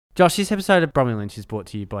Josh, this episode of Bromley-Lynch is brought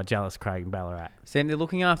to you by Jealous Craig and Ballarat. Sam, they're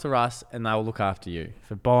looking after us and they'll look after you.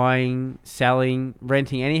 For buying, selling,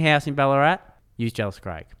 renting any house in Ballarat, use Jealous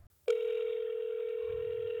Craig.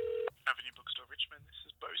 Avenue Bookstore Richmond, this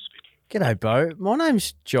is Bo speaking. G'day, Bo. My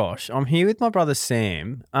name's Josh. I'm here with my brother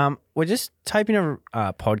Sam. We're just taping a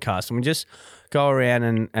podcast and we just go around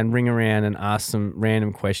and ring around and ask some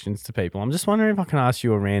random questions to people. I'm just wondering if I can ask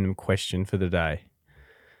you a random question for the day.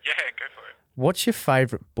 Yeah, go for it. What's your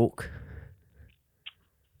favourite book?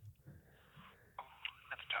 Oh,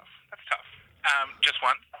 that's tough. Just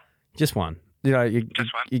one? Just one. You know,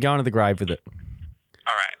 Just one? You're going to the grave with it.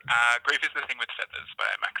 All right. Grief is the Thing with Feathers by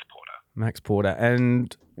Max Porter. Max Porter.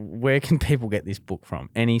 And where can people get this book from?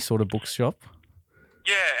 Any sort of bookshop?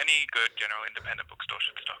 Yeah, any good general independent bookstore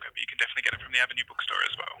should stock it, but you can definitely get it from the Avenue Bookstore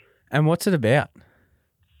as well. And what's it about?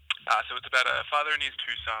 So it's about a father and his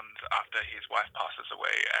two sons after his wife passes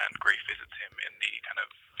away and grief visits him in the kind of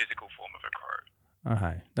physical form of a crow.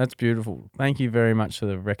 Okay, that's beautiful. Thank you very much for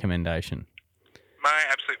the recommendation. My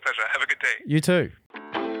absolute pleasure. Have a good day. You too.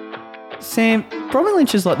 Sam,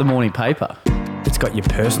 Bromley-Lynch is like the morning paper. It's got your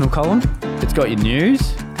personal column, It's got your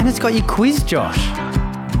news. and it's got your quiz, Josh.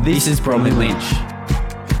 This is Bromley-Lynch.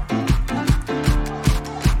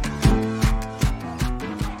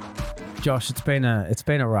 Josh, it's been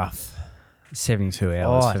a rough 72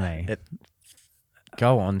 hours for me.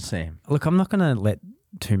 Go on, Sam. Look, I'm not going to let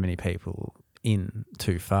too many people in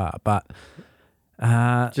too far, but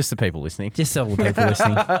Just the people listening. just all the people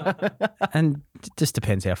listening, and it just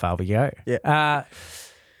depends how far we go. Yeah.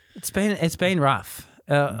 It's been rough.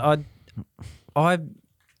 I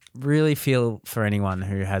really feel for anyone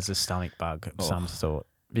who has a stomach bug of some sort,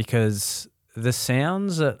 because the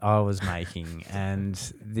sounds that I was making and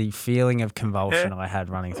the feeling of convulsion I had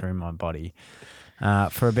running through my body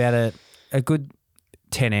for about a good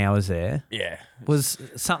 10 hours there Yeah. was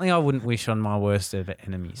something I wouldn't wish on my worst ever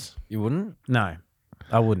enemies. You wouldn't? No,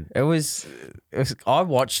 I wouldn't. It was. I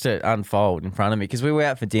watched it unfold in front of me because we were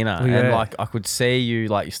out for dinner We and were. like I could see you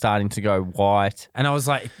like you're starting to go white And I was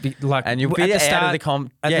like, and you're a at bit the out of the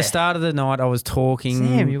At the start of the night, I was talking.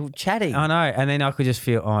 Sam, you're chatting. I know, and then I could just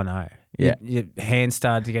feel, oh no. Yeah. Your hands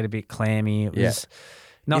started to get a bit clammy. It was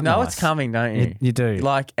not you know nice. it's coming, don't you? You do.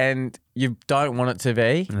 Like, and you don't want it to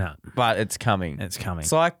be, No, but it's coming. it's coming.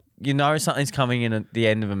 It's like you know something's coming in at the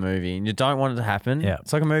end of a movie, and you don't want it to happen. Yeah.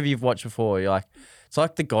 It's like a movie you've watched before. You're like, it's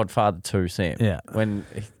like The Godfather 2, Sam. Yeah. When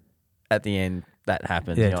at the end that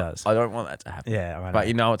happens. Yeah, it you're like, does. I don't want that to happen. Yeah, I know. But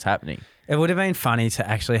you know it's happening. It would have been funny to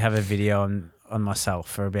actually have a video on myself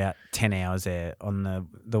for about 10 hours there on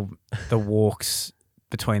the walks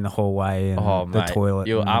between the hallway and the mate, toilet.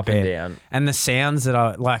 You're and the up bed. and down. And the sounds that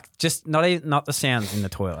I like, just not the sounds in the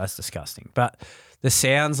toilet, that's disgusting. But the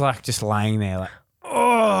sounds like just laying there, like,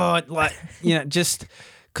 oh, like, just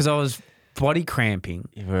because I was body cramping.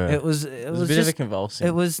 You were. It was It was a bit just, of a convulsion.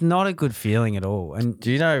 it was not a good feeling at all. And Do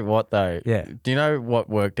you know what though? Yeah. Do you know what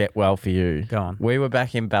worked out well for you? Go on. We were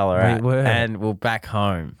back in Ballarat. We were. And we're back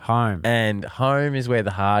home. home. And home is where the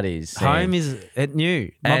heart is. Sam. Home it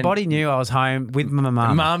knew. My And- body knew I was home with my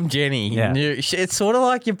mum. Mum Jenny Yeah. knew. It's sort of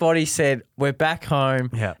like your body said, we're back home.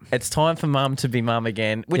 Yeah. It's time for mum to be mum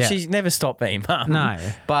again, which Yeah. she's never stopped being mum. No.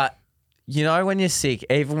 But you know when you're sick,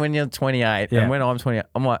 even when you're 28 Yeah. and when I'm 28,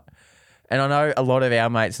 I'm like, and I know a lot of our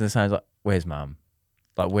mates in the same, like, where's mum?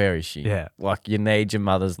 Like, where is she? Yeah. Like, you need your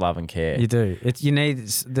mother's love and care. You do. You need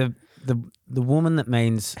the woman that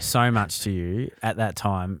means so much to you at that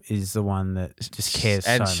time is the one that just cares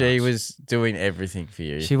And so she much. was doing everything for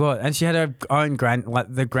you. She was. And she had her own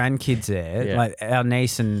the grandkids there, Yeah. like our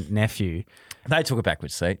niece and nephew. They took a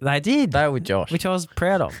backward seat. They did. They were with Josh. Which I was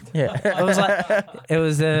proud of. Yeah. It was like it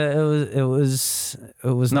was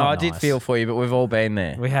No, not I did nice. feel for you, but we've all been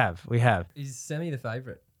there. We have. Is Sammy the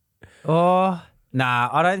favourite? Oh, nah,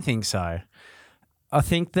 I don't think so. I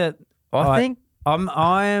think that I think I'm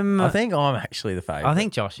actually the favourite. I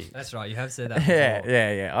think Josh is. That's right. You have said that. Yeah, before.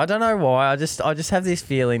 yeah. I don't know why. I just have this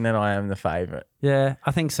feeling that I am the favourite. Yeah,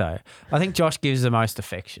 I think so. I think Josh gives the most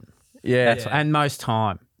affection. Yeah. And most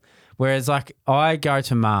time. Whereas, like, I go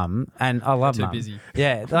to mum and I love Too mum. busy.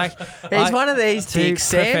 Yeah, like He's one of these too dicks.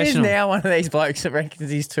 Sam is professional. now one of these blokes that reckons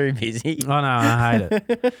he's too busy. I know, I hate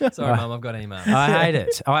it. Sorry, Mum, I've got email. I hate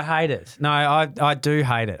it. I hate it. No, I do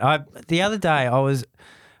hate it. The other day I was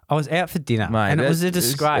out for dinner, Mate, and it was a it was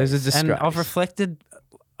disgrace. a disgrace. And I've reflected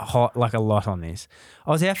a lot on this. I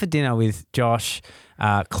was out for dinner with Josh,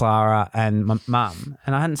 Clara, and my mum,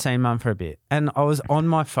 and I hadn't seen mum for a bit. And I was on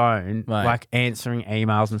my phone, Mate. like answering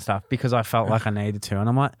emails and stuff because I felt like I needed to. And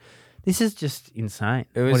I'm like, this is just insane.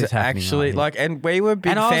 It what was is happening actually right here. like, and we were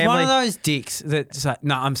big and I was family. one of those dicks that's like,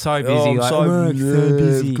 no, I'm so busy. Oh, I'm like, so, "Oh, so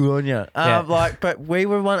busy. Good on you. Yeah. Like, but we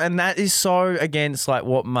were one, and that is so against like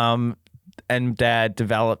what Mum and Dad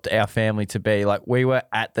developed our family to be. Like, we were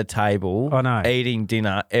at the table, I know. eating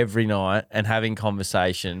dinner every night and having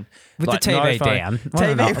conversation With like, the TV no phone. down.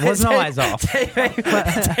 It wasn't always off.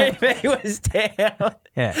 TV was down.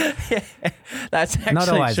 Yeah. That's actually Not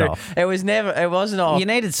always true. off. It was never. It wasn't off. You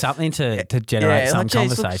needed something to generate some like,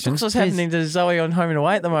 geez, conversation. Look what's happening to Zoe on Home and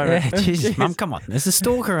Away at the moment. Yeah, Jesus, Mum, come on. There's a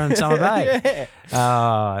stalker on Summer Bay.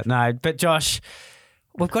 Yeah. No, but Josh,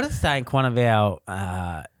 we've got to thank one of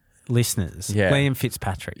our listeners, Yeah. Liam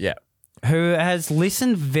Fitzpatrick, Yeah. who has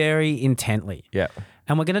listened very intently. Yeah.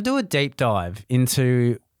 And we're going to do a deep dive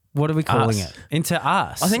into, what are we calling Us. it? Into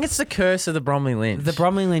us. I think it's the curse of the Bromley-Lynch. the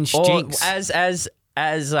Bromley-Lynch Or jinx. as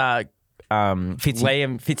Liam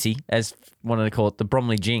Fitzy, as wanted to call it, the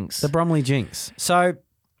Bromley jinx. The Bromley jinx. So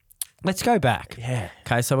let's go back. Yeah.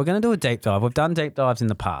 Okay, so we're going to do a deep dive. We've done deep dives in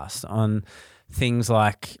the past on things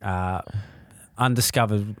like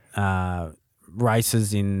undiscovered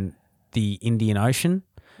races in the Indian Ocean.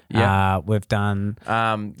 Yeah. We've done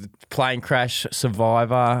Plane crash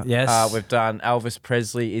survivor. Yes. We've done Elvis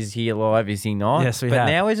Presley. Is he alive? Is he not? Yes, we but have.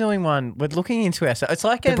 now we're doing one. We're looking into ourselves. It's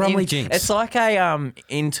like The Bromley jinx. It's like a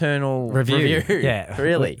internal review. Yeah,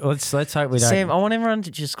 really. Let's hope we don't. Sam, I want everyone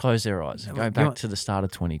to just close their eyes and go You back want- to the start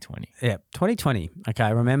of 2020. Yeah, 2020.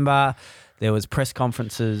 Okay, remember there was press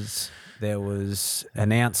conferences, there was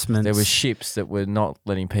announcements, There were ships that were not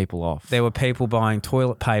letting people off. there were people buying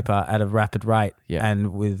toilet paper at a rapid rate, Yeah.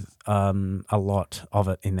 and with a lot of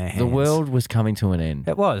it in their hands. The world was coming to an end.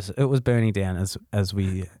 It was burning down as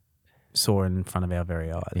we saw in front of our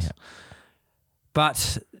very eyes. Yeah.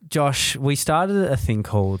 But Josh, we started a thing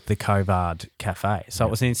called the Covard Cafe. So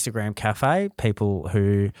it was an Instagram cafe. People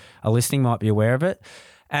who are listening might be aware of it.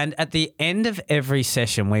 And at the end of every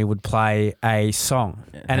session, we would play a song,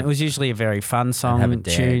 and it was usually a very fun song, have a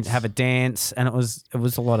tune, dance. have a dance, and it was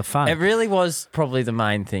a lot of fun. It really was probably the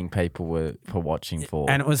main thing people were watching for.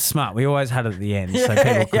 And it was smart. We always had it at the end, so people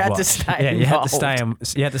could you had watch. to stay yeah, you had to involved.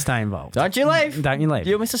 stay. You had to stay involved. Don't you leave. Don't you leave?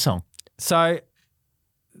 You'll miss a song. So,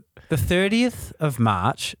 the 30th of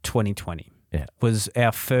March, 2020, was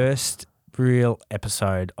our first real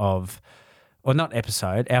episode of, or not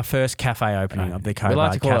episode, our first cafe opening of the Covard We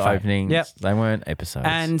like to call Cafe. it openings. Yep. They weren't episodes.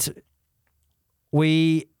 And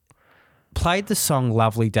we played the song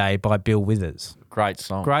 "Lovely Day" by Bill Withers. great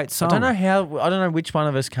song. Great song. I don't know which one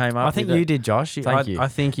of us came up I think with you it. did, Josh. Thank you. I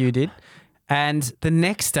think you did. And the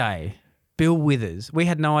next day, Bill Withers, we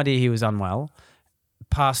had no idea he was unwell,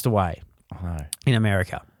 passed away I know. in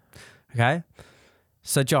America. Okay?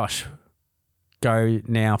 So, Josh, go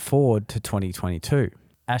now forward to 2022.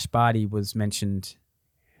 Ash Barty was mentioned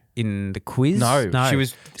in the quiz. No, she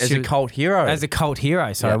was as a cult hero. As a cult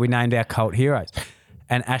hero. So Yeah. we named our cult heroes.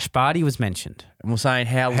 And Ash Barty was mentioned. and we're saying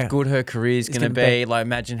how good her career is going to gonna be. Like,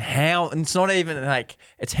 imagine how, and it's not even like,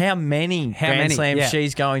 it's how many Grand many, Slams yeah.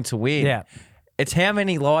 she's going to win. Yeah. It's how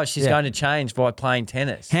many lives she's Yeah. going to change by playing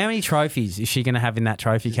tennis. How many trophies is she going to have in that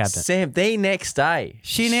trophy cabinet? Sam, the next day,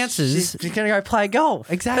 She announces- she's going to go play golf.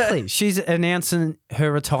 Exactly. She's announcing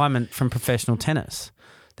her retirement from professional tennis.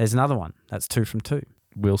 There's another one. That's 2 from 2.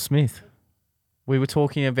 Will Smith. We were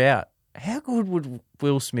talking about how good would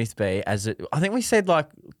Will Smith be as it. I think we said like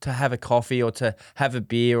to have a coffee or to have a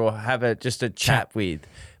beer or have just a chat with.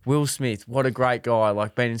 Will Smith, what a great guy,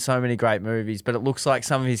 like been in so many great movies, but it looks like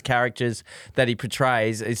some of his characters that he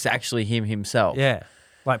portrays is actually him himself. Yeah.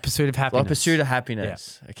 Like Pursuit of Happiness. Like Pursuit of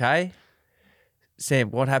Happiness, okay?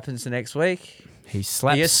 Sam, what happens the next week? He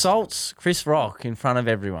slaps He assaults Chris Rock in front of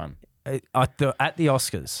everyone at the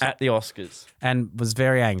Oscars at the Oscars. and was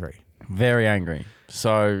very angry. Very angry.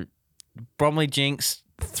 So Bromley Jinx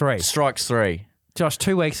 3. strikes 3. Josh,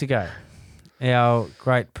 2 weeks ago, our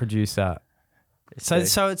great producer. So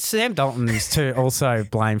it's Sam Dalton is to also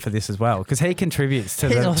blame for this as well because he contributes to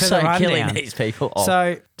He's the also rundown. killing these people off.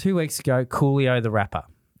 So 2 weeks ago, Coolio the rapper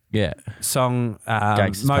yeah. song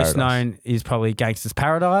Gangsta's most Paradise. known is probably Gangsta's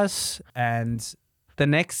Paradise, and the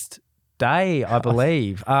next day, I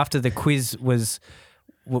believe, after the quiz was,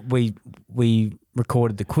 we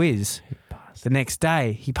recorded the quiz. The next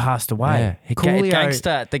day, he passed away. Yeah.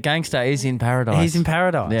 Coolio, The gangster is in paradise. he's in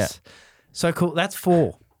paradise. Yeah. So cool. That's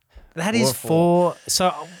 4. That is 4.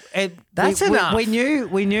 So That's enough. We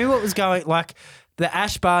knew what was going. Like the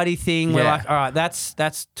Ash Barty thing. We're Yeah. like, all right,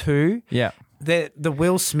 that's 2. Yeah. The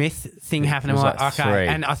Will Smith thing happened. was I'm like, like okay. 3.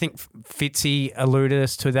 And I think Fitzy alluded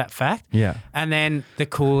us to that fact. Yeah. And then the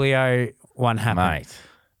Coolio one happened. Mate.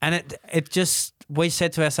 And it just we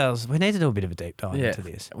said to ourselves, we need to do a bit of a deep dive into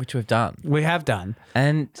this. which we've done. We have done.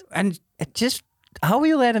 And it just, are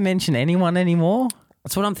we allowed to mention anyone anymore?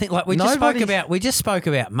 That's what I'm thinking. Like we just spoke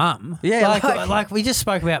about mum. Yeah, like we just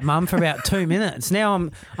spoke about mum for about 2 minutes. Now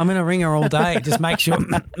I'm going to ring her all day. Just make sure,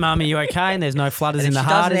 mum, are you okay? And there's no flutters in the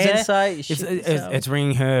heart. It's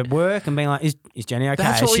ringing her work and being like, is Jenny okay?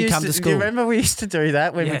 That's what Has we she used come to Do you school? remember we used to do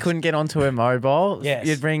that when we Yes. couldn't get onto her mobile? Yes.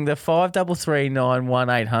 You'd ring the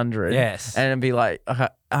 53391 Yes. and it'd be like, okay,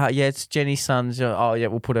 yeah, it's Jenny's son's. Oh, yeah,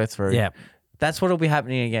 we'll put her through. Yeah. That's what'll be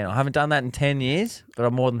happening again. I haven't done that in 10 years, but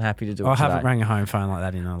I'm more than happy to do it I today. haven't rang a home phone like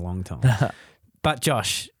that in a long time. But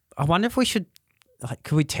Josh, I wonder if we should,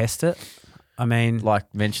 could we test it? I mean,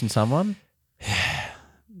 Like, mention someone?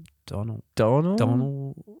 Donald Donald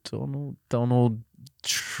Duck. Donald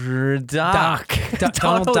Duck.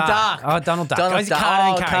 Donald Duck. Oh, Donald Duck. He's a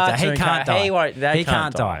cartoon character. He can't die. He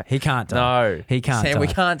can't die. He can't die. No. He can't Sam, die. we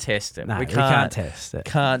can't test him. No, we we can't test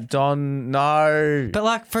it. No. But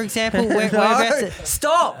like, for example, we're No. about to...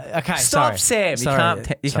 Stop. Okay, Stop, sorry. Sam.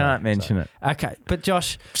 You can't mention it. Okay, but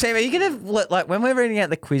Josh... Sam, are you going to, like, when we're reading out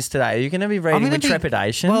the quiz today, are you going to be reading with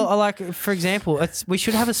trepidation? Well, for example, we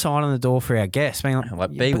should have a sign on the door for our guests. Being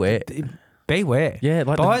like, beware. Beware. Yeah,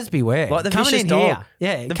 like buyers beware. Like the Coming vicious in dog. Here.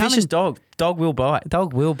 Yeah, the vicious dog. Dog will bite.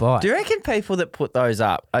 Dog will bite. Do you reckon people that put those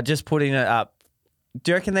up are just putting it up?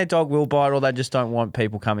 Do you reckon their dog will bite, or they just don't want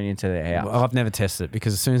people coming into their house? Well, I've never tested it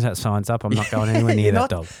because as soon as that sign's up, I'm not going anywhere near that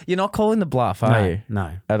dog. You're not calling the bluff, are you?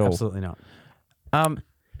 No, At all? Absolutely not.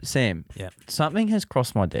 Sam. Yeah. Something has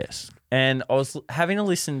crossed my desk, and I was having to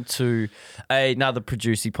listen to another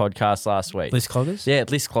Producy podcast last week. List cloggers? Yeah,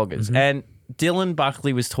 List Cloggers, and Dylan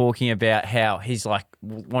Buckley was talking about how he's like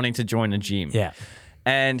wanting to join a gym. Yeah.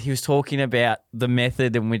 And he was talking about the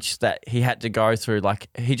method in which that he had to go through. Like,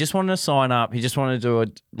 he just wanted to sign up. He just wanted to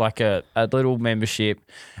do a little membership.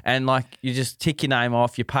 And, like, you just tick your name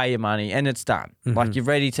off, you pay your money, and it's done. Like, you're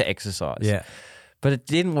ready to exercise. Yeah. But it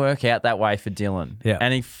didn't work out that way for Dylan. Yeah.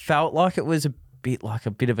 And he felt like it was a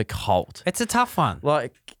bit of a cult. It's a tough one.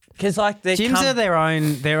 Like, because, like, Gyms are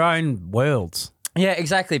their own worlds. Yeah,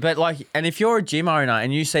 exactly. But like, and if you're a gym owner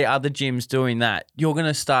and you see other gyms doing that, you're going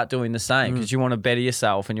to start doing the same because you want to better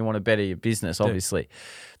yourself and you want to better your business, obviously.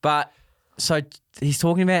 But so he's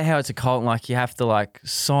talking about how it's a cult and like you have to like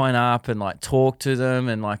sign up and like talk to them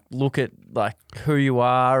and like look at like who you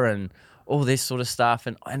are and all this sort of stuff.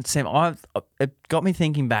 And Sam, it got me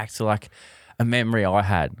thinking back to like a memory I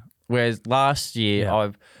had. Whereas last year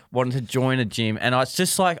I wanted to join a gym and it's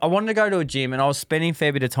just like I wanted to go to a gym and I was spending a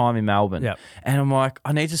fair bit of time in Melbourne. Yep. And I'm like,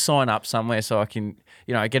 I need to sign up somewhere so I can,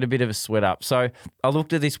 get a bit of a sweat up. So I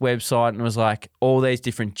looked at this website and it was like all these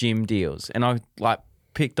different gym deals. And I like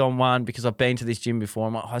picked on one because I've been to this gym before.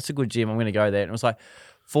 I'm like, oh, it's a good gym. I'm going to go there. And it was like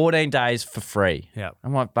 14 days for free. Yeah.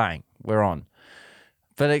 I'm like, bang, we're on.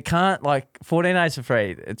 But it can't, like, 14 days for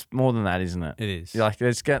free. It's more than that, isn't it? It is. Like,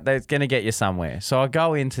 it's going to get you somewhere. So I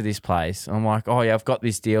go into this place. And I'm like, oh, yeah, I've got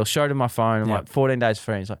this deal. Showed him my phone. I'm like, 14 days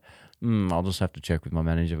free. He's like, I'll just have to check with my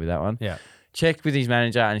manager with that one. Yeah. Checked with his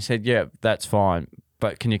manager and he said, yeah, that's fine.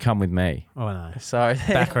 But can you come with me? Oh, no. So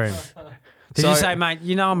Back room. Did you say, mate,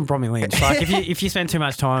 I'm Bromley-Lynch. Like, if you spend too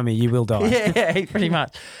much time with me, you will die. Yeah, pretty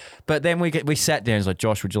much. But then we sat down. He's like,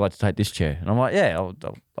 Josh, would you like to take this chair? And I'm like, yeah,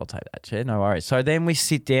 I'll take that chair. No worries. So then we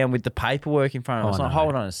sit down with the paperwork in front of us. I'm like,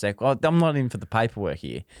 hold on a sec. I'm not in for the paperwork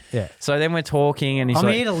here. Yeah. So then we're talking and he's I'm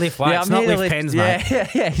like, here to lift weights, not lift pens, mate.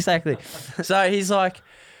 Yeah, exactly. So he's like,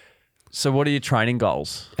 so what are your training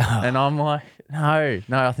goals? And I'm like, no,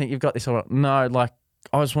 I think you've got this all right. No, like,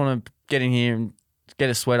 I just want to get in here and get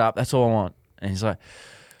a sweat up. That's all I want. And he's like,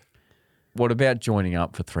 what about joining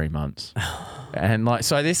up for 3 months? And like,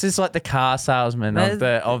 so this is like the car salesman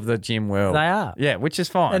of the gym world. They are. Yeah, which is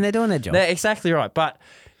fine. And they're doing their job. They're exactly right. But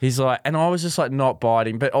he's like, and I was just like not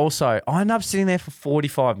biting, but also I ended up sitting there for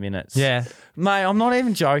 45 minutes. Yeah. Mate, I'm not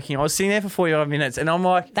even joking. I was sitting there for 45 minutes and I'm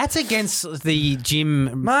like, That's against the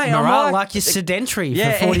gym Mate, I'm morale. like- Like you're sedentary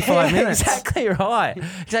for 45 minutes. Exactly right.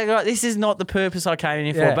 Exactly right. This is not the purpose I came in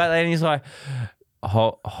here for. Yeah. But then he's like,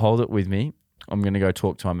 hold it with me. I'm going to go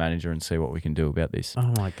talk to my manager and see what we can do about this.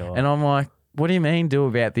 Oh, my God. And I'm like, what do you mean do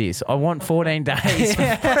about this? I want 14 days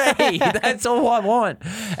for free. That's all I want.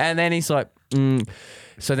 And then he's like,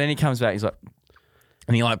 So then he comes back. He's like,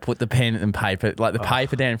 and he like put the pen and paper, like the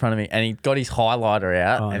paper down in front of me. And he got his highlighter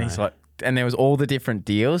out and he's like, and there was all the different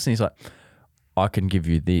deals. And he's like, I can give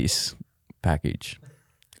you this package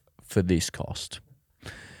for this cost.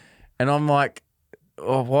 And I'm like,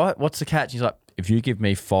 oh, what? What's the catch? He's like, if you give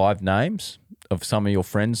me 5 names of some of your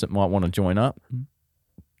friends that might want to join up,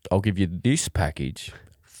 I'll give you this package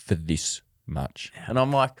for this much. And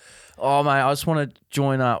I'm like, oh mate, I just want to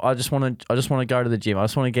join up. I just want to go to the gym. I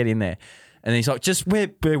just want to get in there. And he's like, just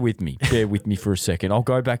bear with me for a second. I'll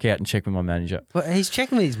go back out and check with my manager. Well, he's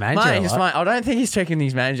checking with his manager. Mate, right? I don't think he's checking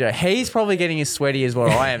his manager. He's probably getting as sweaty as what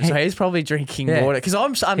I am, so he's probably drinking water. Because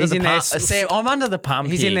I'm under the pump. Sam, I'm under the pump.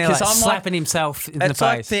 He's in there like, slapping himself in the face. It's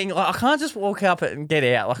like thing. Like I can't just walk up and get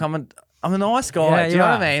out. Like I'm a nice guy. Do you know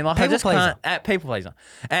what I mean? Like People I just pleaser. can't. People pleaser.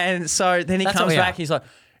 And so then he That's comes what we back. are. He's like,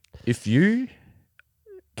 if you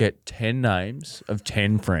get 10 names of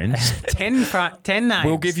 10 friends, 10 names.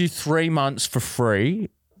 we'll give you 3 months for free,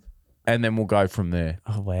 and then we'll go from there.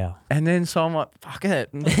 Oh, wow. And then so I'm like, fuck it.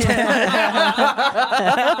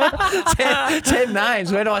 10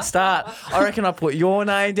 names. Where do I start? I reckon I put your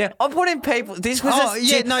name down. I'm putting people. This was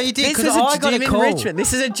you did. This Because was I a got gym a in call. Richmond.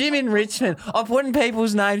 This is a gym in Richmond. I'm putting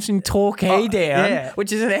people's names in Torquay down, yeah.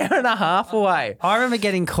 which is an hour and a half away. I remember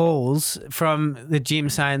getting calls from the gym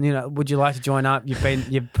saying, would you like to join up? You've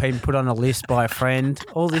been put on a list by a friend.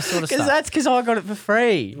 All this sort of Because stuff. that's because I got it for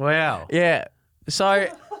free. Wow. Yeah. So,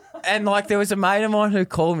 and like there was a mate of mine who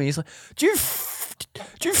called me. He's like, do you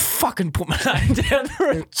fucking put my name down for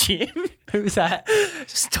a gym? Who was that?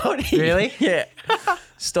 Stoddy. Really? Yeah.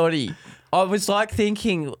 Stoddy. I was like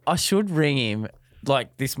thinking I should ring him, like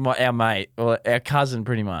our mate or our cousin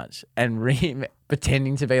pretty much, and ring him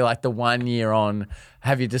pretending to be like the 1 year on.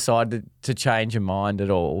 Have you decided to change your mind at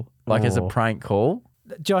all? Like as a prank call.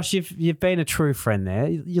 Josh, you've been a true friend there.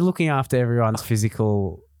 You're looking after everyone's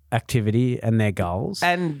physical activity and their goals.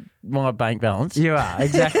 And my bank balance. You are,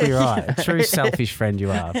 exactly right. A true selfish friend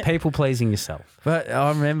you are. People pleasing yourself. But I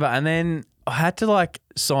remember, and then I had to like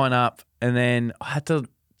sign up, and then I had to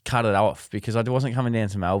cut it off because I wasn't coming down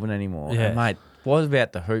to Melbourne anymore. Yeah. And mate, what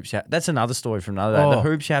about the hoops? That's another story from another day. The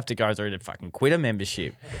hoops you have to go through to fucking quit a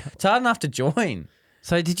membership. It's hard enough to join.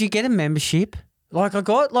 So did you get a membership? Like I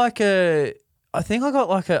got like I think I got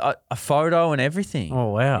like a photo and everything.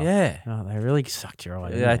 Oh, wow. Yeah. Oh, they really sucked your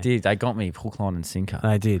eye. Yeah, they did. They got me hook, line and sinker.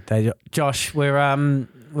 They did. Josh, we've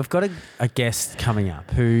got a guest coming up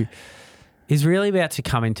who is really about to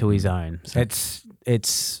come into his own. It's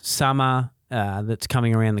summer that's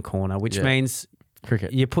coming around the corner, which means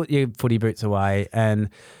Cricket. you put your footy boots away and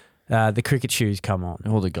the cricket shoes come on.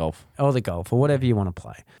 Or the golf. Or the golf or whatever you want to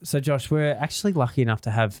play. So, Josh, we're actually lucky enough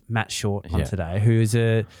to have Matt Short on today, who's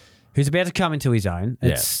about to come into his own.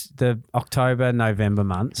 It's the October, November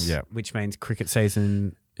months, which means cricket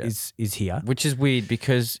season is here. Which is weird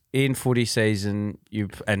because in footy season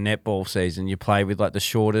and netball season, you play with like the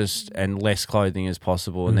shortest and less clothing as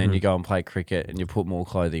possible, and then you go and play cricket and you put more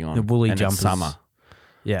clothing on. The woolly and jumpers. It's summer.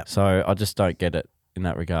 Yeah. So I just don't get it in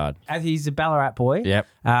that regard. He's a Ballarat boy. Yep.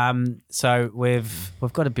 So we've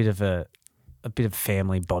got a bit of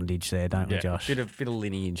family bondage there, don't we, Josh? Bit of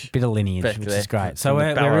lineage. Bit of lineage, Back which there. is great. So From the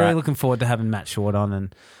we're Ballarat. really looking forward to having Matt Short on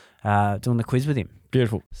and doing the quiz with him.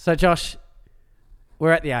 Beautiful. So, Josh,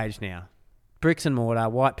 we're at the age now. Bricks and mortar,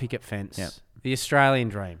 white picket fence, the Australian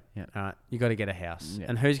dream. Yep. All right, you got to get a house. Yep.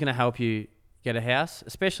 And who's going to help you get a house,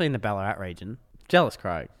 especially in the Ballarat region? Jealous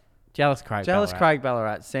Craig. Jealous Craig. Jealous Ballarat. Craig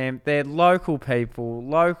Ballarat, Sam. They're local people,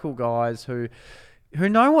 local guys who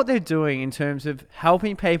know what they're doing in terms of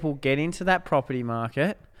helping people get into that property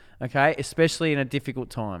market, okay, especially in a difficult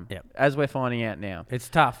time, as we're finding out now. It's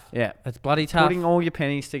tough. Yeah. It's bloody tough. Putting all your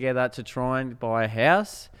pennies together to try and buy a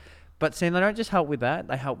house. But Sam, they don't just help with that.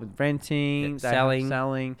 They help with renting, they help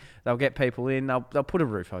selling. They'll get people in. They'll put a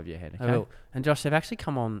roof over your head, They okay? will. And Josh, they've actually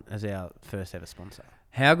come on as our first ever sponsor,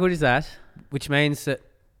 How good is that? which means that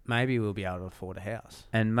maybe we'll be able to afford a house.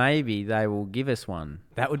 And maybe they will give us one.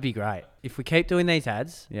 That would be great. If we keep doing these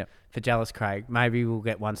ads Yep. for Jealous Craig, maybe we'll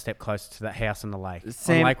get one step closer to that house on the lake,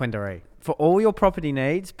 Sam- on Lake Wendouree. For all your property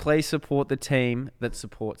needs, please support the team that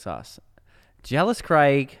supports us. Jealous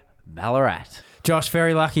Craig, Ballarat. Josh,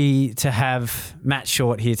 very lucky to have Matt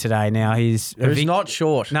Short here today. Now he's not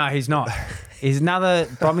short. No, he's not. He's another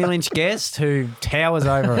Bromley-Lynch guest who towers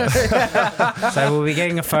over us. So we'll be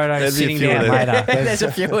getting a photo There'd be a sitting few down of them. later. There's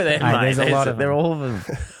a few of them, Hey, mate. there's a lot of They're them. all of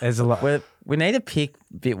them. There's a lot. We need to pick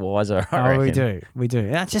a bit wiser, I Oh, reckon. we do.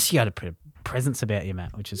 Yeah, just you got to put a presence about you,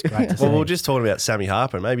 Matt, which is great to see. Well, we were just talking about Sammy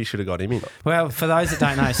Harper. Maybe you should have got him in. Well, for those that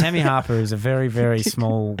don't know, Sammy Harper is a very, very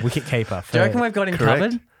small wicket keeper. Do you reckon we've got him Correct.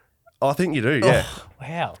 covered? I think you do, yeah.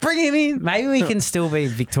 Wow. Bring him in. Maybe we can still be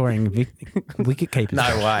Victorian wicket keepers.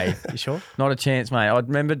 No way. You sure? Not a chance, mate. I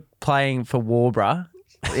remember playing for Warborough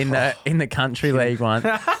in the country league once,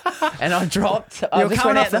 and I dropped. I just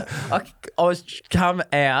went out. I was come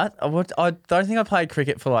out. I don't think I played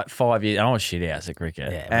cricket for like 5 years. And I was shit house at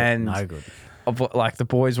cricket, Yeah, and no good. like the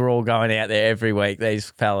boys were all going out there every week, these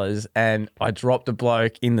fellas, and I dropped a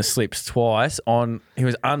bloke in the slips twice he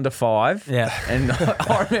was under 5. Yeah. And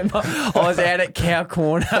I remember I was out at Cow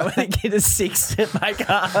Corner when he hit a 6 to make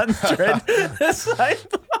 100. The same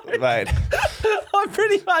bloke. Mate, I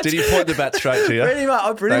pretty much. did he point the bat straight to you?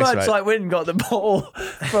 I pretty Thanks, much mate. like went and got the ball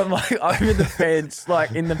from like over the fence,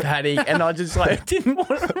 like in the paddock, and I just like didn't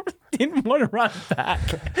want to run back.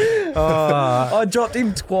 I dropped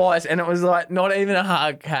him twice, and it was like not even a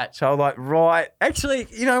hard catch. I was like, right, actually,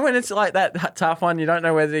 when it's like that tough one, you don't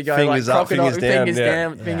know whether to go Fingers like up, crocodile, fingers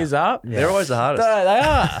down, fingers up. They're always the hardest. No, they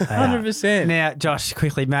are 100%. Now, Josh,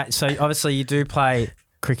 quickly, Matt. So obviously you do play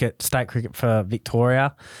cricket, state cricket for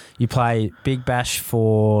Victoria. You play Big Bash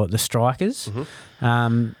for the Strikers.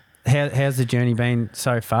 How's the journey been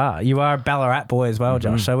so far? You are a Ballarat boy as well,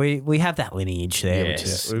 Josh. So we have that lineage there, which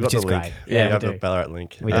is, We've got which the is link. great. Yeah, we we have do. the Ballarat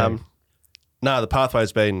link. We do. No, the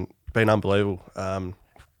pathway's been unbelievable.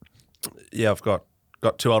 I've got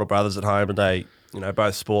 2 older brothers at home, and they,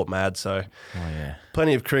 both sport mad. So,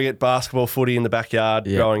 plenty of cricket, basketball, footy in the backyard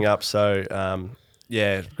growing up. So,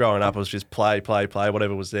 growing up it was just play,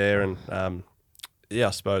 whatever was there, and I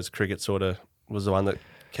suppose cricket sort of was the one that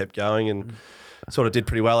kept going and sort of did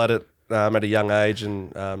pretty well at it at a young age,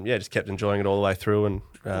 and just kept enjoying it all the way through, and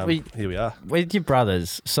here we are. With your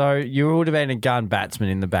brothers, so you would have been a gun batsman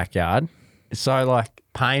in the backyard. So like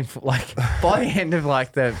Painful, like by the end of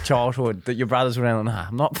like the childhood, that your brothers were like, "Nah,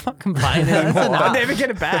 I'm not fucking playing anymore. I'll never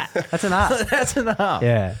get a bat. That's enough. That's enough."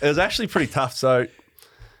 Yeah. It was actually pretty tough. So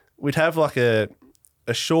we'd have like a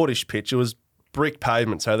shortish pitch. It was brick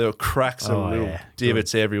pavement, so there were cracks and little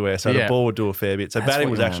divots everywhere. So the ball would do a fair bit. So batting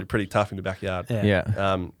what was you actually want. pretty tough in the backyard.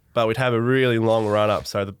 yeah. But we'd have a really long run up.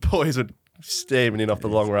 So the boys would steaming in off the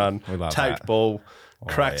long run, love taped that. ball,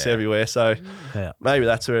 cracks everywhere. So Yeah. maybe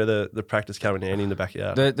that's where the practice came in handy in the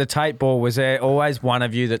backyard. The tape ball, was there always one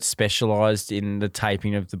of you that specialised in the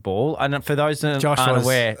taping of the ball? And for those that Josh aren't was-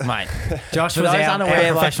 aware, mate, Josh for was those our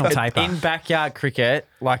unaware, professional like, taper. in backyard cricket,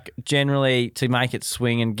 like generally to make it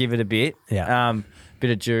swing and give it a bit, bit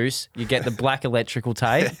of juice, you get the black electrical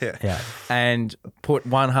tape Yeah. and put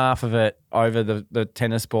one half of it over the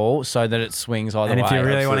tennis ball so that it swings either And way. if you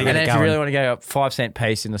really want to and get then it if you going, really want to go up 5-cent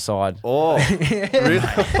piece in the side. Oh, really?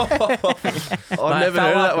 I've never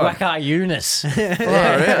heard of that one. Waka Eunice.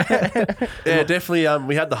 Yeah, definitely.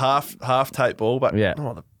 We had the half tape ball, but Yeah.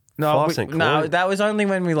 the No, 5-cent no, coin. that was only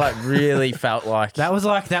when we like really felt like That was You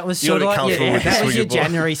sort gotta of like come through with the that was your swinging ball.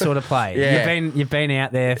 January sort of play. Yeah. You've been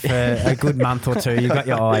out there for a good month or two. You got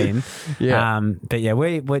your eye in. Yeah. But yeah,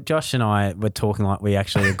 we Josh and I were talking like we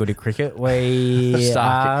actually are good at cricket. We Suck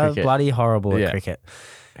at are cricket. bloody horrible Yeah. at cricket.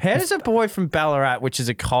 How does a boy from Ballarat, which is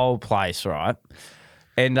a cold place, right,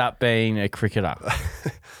 end up being a cricketer?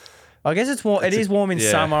 I guess it's warm. It is warm in yeah.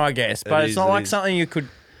 summer, I guess, but It it's is, not it like is. something you could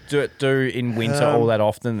do in winter all that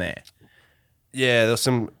often there. Yeah, there was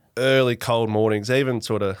some early cold mornings, even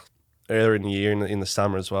sort of earlier in the year, in the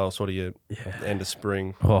summer as well, sort of your end of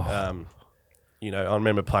spring. Oh. I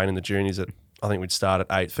remember playing in the juniors at, I think we'd start at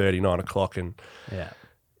 8:30, 9 o'clock, and Yeah.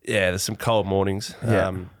 there's some cold mornings.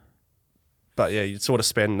 Yeah. But yeah, you'd sort of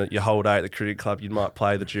spend your whole day at the cricket club. You might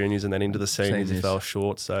play the juniors and then into the seniors Seniors. if they were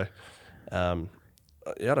short. So, I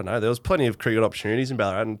don't know. There was plenty of cricket opportunities in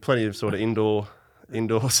Ballarat and plenty of sort of indoor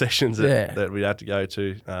sessions that we had to go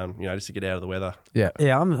to, just to get out of the weather. Yeah.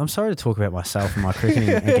 Yeah, I'm sorry to talk about myself and my cricketing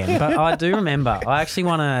again, but I do remember I actually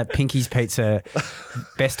won a Pinky's Pizza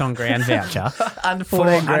best on ground voucher Under for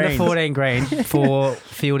 14 under greens. 14 green for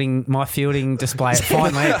my fielding display at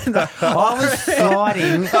fine leg. I was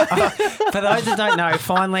sliding. For those that don't know,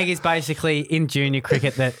 fine leg is basically in junior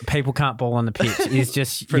cricket that people can't ball on the pitch. Is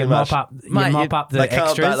just Pretty you mop much. up the They can't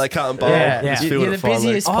extras. bat, they can't bowl. Yeah, It's yeah. fielded You're at the fine leg.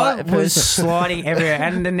 busiest I player. was sliding everywhere,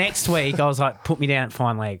 and the next week I was like, "Put me down at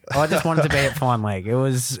fine leg." I just wanted to be at fine leg. It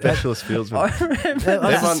was Specialist fieldsman. I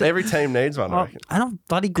remember. Every team needs one, I reckon. and I'm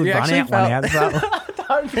bloody good You run actually out one out. felt- But,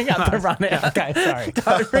 Don't bring up the run out. okay, sorry.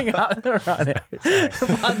 Don't bring up the run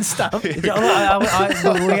out. One stump. We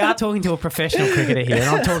are talking to a professional cricketer here, and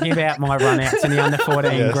I'm talking about my run-outs in the under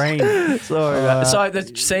 14 green. Sorry. So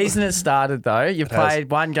the season has started though. You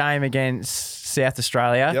played one game against South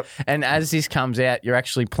Australia, Yep. and as this comes out, you're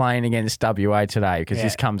actually playing against WA today because Yeah.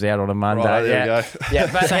 this comes out on a Monday. Right, there yeah. we go. Yeah,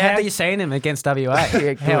 but So how are you seeing him against WA?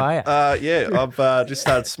 How are you? I've just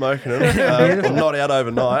started smoking them. I'm not out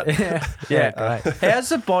overnight. Yeah. How's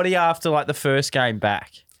the body after like the first game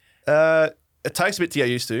back? It takes a bit to get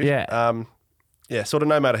used to. Yeah. Sort of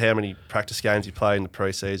no matter how many practice games you play in the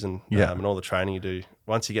preseason Yeah. and all the training you do,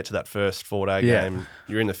 once you get to that first 4-day Yeah. game,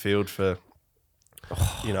 you're in the field for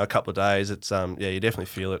a couple of days, it's you definitely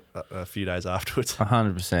feel it a few days afterwards.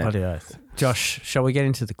 100%. Bloody oath. Josh, shall we get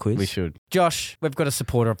into the quiz? We should. Josh, we've got a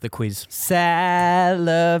supporter of the quiz.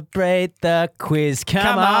 Celebrate the quiz.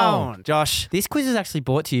 Come on. Josh. This quiz is actually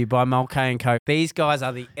brought to you by Mulcahy & Co. These guys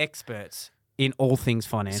are the experts in all things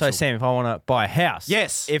financial. So, Sam, if I want to buy a house.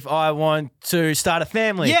 Yes. If I want to start a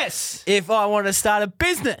family. Yes. If I want to start a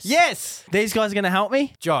business. Yes. These guys are going to help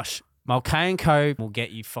me? Josh, Mulcahy & Co. will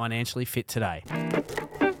get you financially fit today.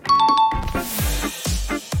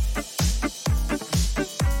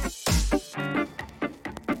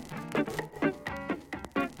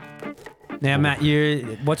 Now, Matt,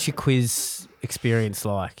 what's your quiz experience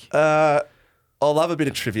like? I love a bit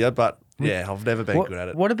of trivia, but I've never been good at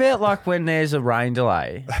it. What about like when there's a rain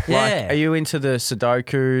delay? Yeah. Like, are you into the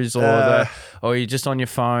Sudokus or are you just on your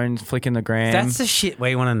phone flicking the gram? That's the shit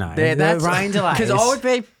we want to know. Yeah, the rain delays. Because I would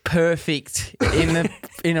be perfect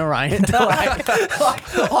in a rain delay.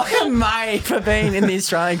 I'm made for being in the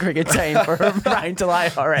Australian cricket team for a rain delay,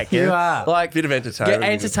 I reckon. You are. Like, Bit of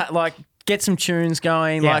entertainment. Get some tunes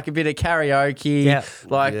going, Yeah. like a bit of karaoke.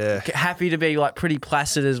 Yeah. Happy to be like pretty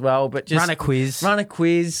placid as well, but just Run a quiz. Like,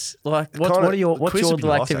 what's your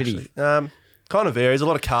little activity? Kind of varies. A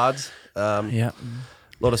lot of cards. Yeah.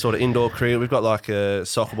 A lot of sort of indoor cricket. We've got like a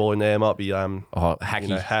soccer ball in there. Might be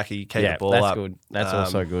Hacky. hacky. Keep Yeah, the ball that's up. good. That's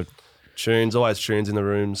also good. Tunes. Always tunes in the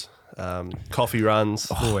rooms. Coffee runs.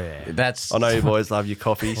 Oh, yeah. That's I know you boys love your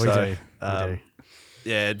coffee. We do.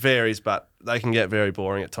 Yeah, it varies, but they can get very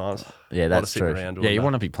boring at times. Yeah, A lot of that's sitting true. around Yeah, doing you that.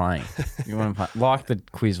 want to be playing. You want to play like the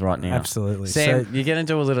quiz right now. Absolutely. Sam, So- you're going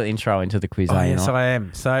to do a little intro into the quiz, Oh, are you yes, not? I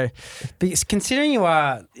am. So, because considering you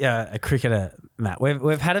are a cricketer, Matt,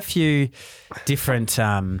 we've had a few different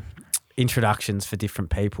introductions for different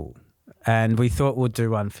people, and we thought we'd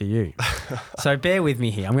do one for you. So bear with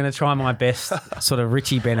me here. I'm going to try my best, sort of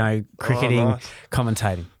Richie Benno cricketing nice.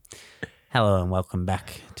 commentating. Hello and welcome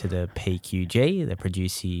back to the PQG, the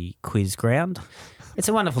Producer Quiz Ground. It's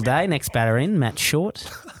a wonderful day. Next batter in, Matt Short,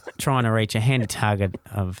 trying to reach a handy target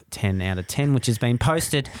of 10 out of 10, which has been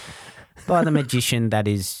posted by the magician that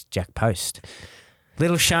is Jack Post.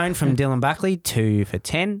 Little shown from Dylan Buckley, 2 for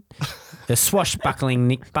 10. The swashbuckling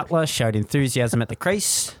Nick Butler showed enthusiasm at the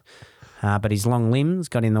crease, but his long limbs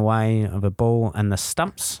got in the way of a ball and the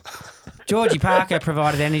stumps. Georgie Parker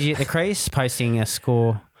provided energy at the crease, posting a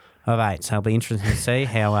score of 8. So it'll be interesting to see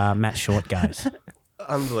how Matt Short goes.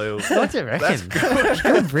 Unbelievable. What do you reckon?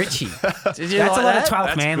 Good Richie. Did you That's a lot of 12th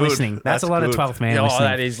That's man good. listening. That's That's a lot of good. 12th man Oh, listening.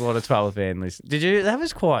 that is a lot of 12th fan lists. Did you? That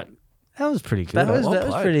was quite. That was pretty good. That was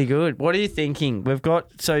played. pretty good. What are you thinking? We've got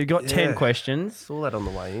you got 10 Yeah. questions. Saw that on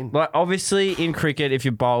the way in. Like obviously in cricket, if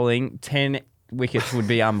you're bowling, 10 wickets would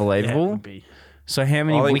be unbelievable. So how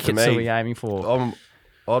many I think for wickets are me- we aiming for?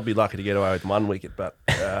 I'd be lucky to get away with 1 wicket, but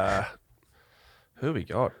who we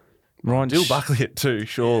got? Ryan Dill Buckley at 2,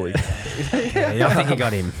 surely. Yeah, I think you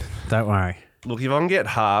got him. Don't worry. Look, if I can get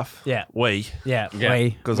half, Yeah. we, Yeah.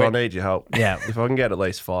 because I need your help. Yeah. If I can get at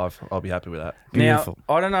least 5, I'll be happy with that. Beautiful.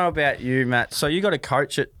 Now, I don't know about you, Matt. So you got a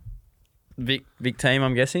coach at Vic team,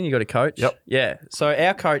 I'm guessing. You got a coach? Yep. Yeah. So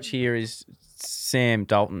our coach here is Sam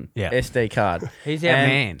Dalton. Yeah. SD card. He's our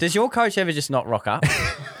And man. Does your coach ever just not rock up?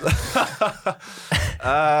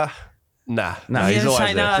 Nah, No, he's he always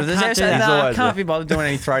say there. no. Does he can't ever do say, that. He's nah, always can't there. be bothered doing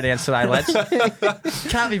any throwdowns today, lads.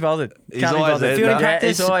 Can't be bothered. He's Can't be always bothered. there. Fielding No.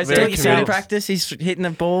 practice, He's always very there. Fielding committed. practice, he's hitting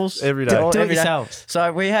the balls Every day. Do it every day. yourselves.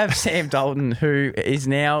 So we have Sam Dalton, who is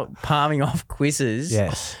now palming off quizzes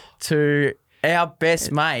Yes. to our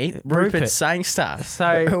best mate, Rupert Rupert. Sangster,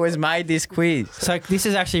 So- who has made this quiz. So this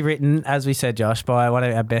is actually written, as we said, Josh, by one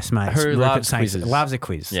of our best mates. Who Rupert loves Saints. quizzes. Loves a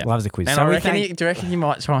quiz. Yeah. Loves a quiz. And So I we reckon thank- do you reckon he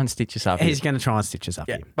might try and stitch us up? he's here? going to try and stitch us up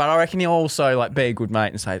Yeah, here. but I reckon he'll also like be a good mate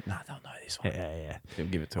and say, no, they'll know this one. Yeah. He'll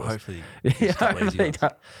give it to us. Hopefully. Yeah, it's not easy hopefully ones.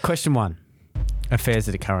 not. Question 1. Affairs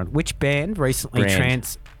that are current. Which band recently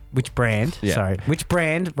Which brand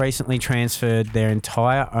recently transferred their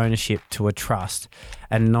entire ownership to a trust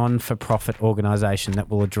and non-for-profit organisation that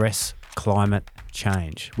will address climate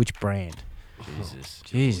change? Which brand?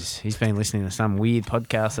 Jesus, he's been listening to some weird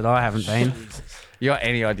podcast that I haven't been. You got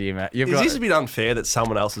any idea, Matt? You've Is got this a bit unfair that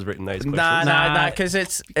someone else has written these questions? no, because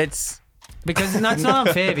it's Because no, it's not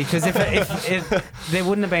unfair. Because if there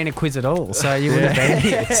wouldn't have been a quiz at all, so you wouldn't have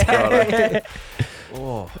been here.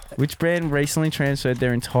 which brand recently transferred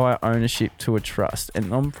their entire ownership to a trust and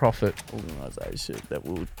non-profit organisation that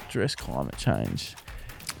will address climate change.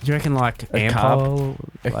 Do you reckon like A car- Ampol,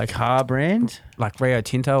 A car brand? like Rio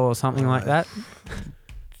Tinto or something like that?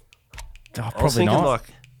 Oh, I was probably thinking not. like,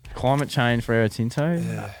 Climate change for Rio Tinto?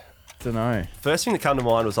 yeah. Don't know. First thing that come to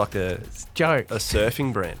mind was like a Joke.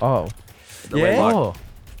 surfing brand. Oh. that went Yeah? like- Oh,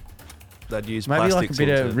 they'd use Maybe like a plastics bit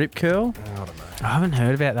into, of rip curl. I haven't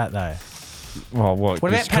heard about that though. Well, what?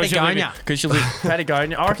 What about Patagonia? Because you live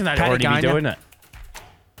Patagonia. I reckon they'd already be Patagonia. doing it.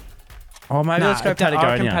 Oh, maybe let's go I reckon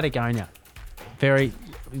Patagonia. Patagonia. Very.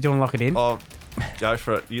 You want to lock it in? Oh, go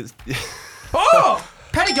for it. Oh,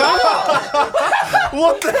 Patagonia!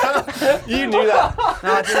 What the hell? You knew that.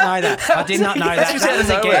 No, I didn't know that. I did not know that. just That was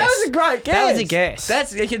a out of guess. nowhere. That was a great guess. That was a guess.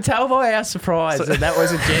 That's you can tell by our surprise that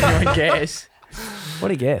was a genuine guess.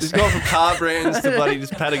 What a guess. It's gone from car brands to bloody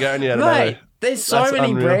just Patagonia. Mate, there's so That's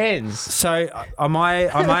many unreal. brands. So I may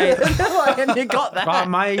And you got that. I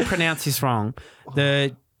may pronounce this wrong.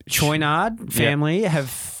 The Chouinard family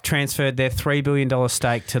have transferred their $3 billion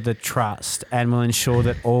stake to the trust and will ensure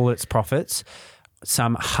that all its profits,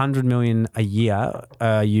 some $100 million a year,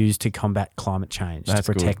 are used to combat climate change That's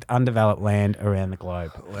to protect undeveloped land around the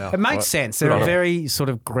globe. Wow. It makes sense. They're a very sort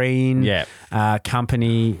of green Yeah.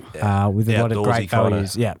 company with a lot of Outdoorsy great kinda.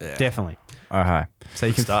 values. Yeah, definely. Okay. So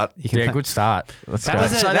you can Start. You can Yeah, good start. Let's go. That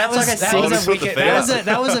was a, that was, that six- was a Sort the wicket. fair.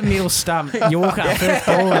 That was a middle stump Yorker first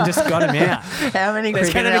ball and just got him out. How many There's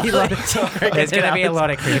cricket going to be a lot analogies? of there's going to be a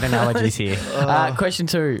lot of cricket analogies here. Question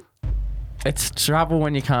 2. It's trouble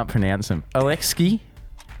when you can't pronounce them. Alexei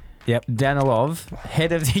Yep. Danilov,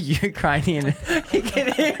 head of the Ukrainian. You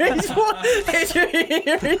can hear his voice. Did you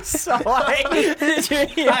hear his sigh? Did you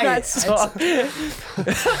hear that sigh?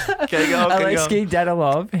 Okay, go. Alexei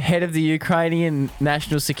Danilov, head of the Ukrainian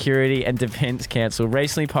National Security and Defense Council,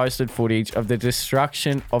 recently posted footage of the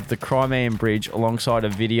destruction of the Crimean Bridge alongside a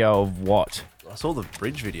video of what? I saw the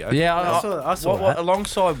bridge video. Yeah, I saw what, that.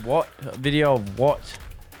 alongside what? A video of what?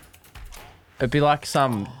 It'd be like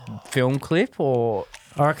some film clip or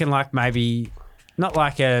I reckon like maybe not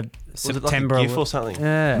like a September Was it like a GIF or something?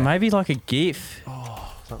 Yeah. maybe like a GIF.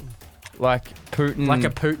 Like Putin. Like a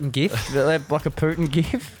Putin gif. like a Putin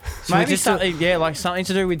GIF. So we Maybe just something, like something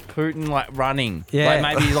to do with Putin, like running. Yeah.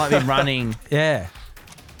 Like maybe like him running. Yeah.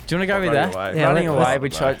 Do you want to go with Running that? away. Yeah, Running let's- away,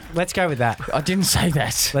 which I Let's go with that. didn't say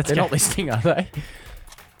that. Let's They're go. not listening, are they?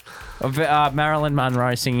 Marilyn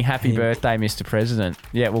Monroe singing "Happy Birthday, Mr. President."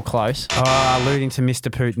 Yeah, well, close. Alluding to Mr.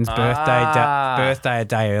 Putin's birthday a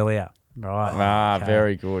day earlier. Right. Okay.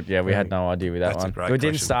 Very good. Yeah, we had no idea with that That's a one. great We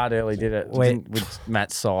didn't question. start early, did it? With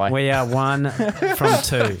Matt's sigh. We are 1 from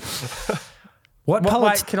 2. What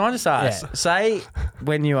Wait, can I just ask? Yeah. Say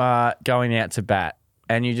when you are going out to bat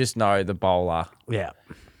and you just know the bowler Yeah.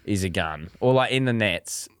 is a gun, or like in the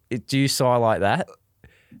nets, do you sigh like that?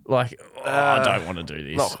 Like, I don't want to do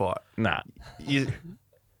this. Not quite. Nah, You,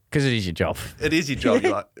 because it is your job. it is your job.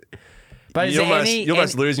 You're like, But is you're there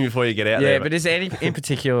almost, any losing before you get out yeah, there. but is there any in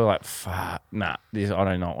particular like, fuck, nah, I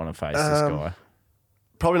do not want to face this guy.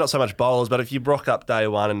 Probably not so much bowlers, but if you rock up day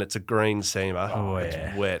one and it's a green seamer, yeah.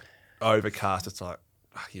 it's wet, overcast, it's like,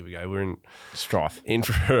 here we go. We're Strife. in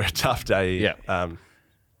for a tough day. Yeah.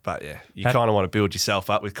 But yeah, you kind of want to build yourself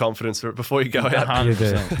up with confidence before you go out. You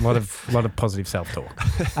do. A lot of positive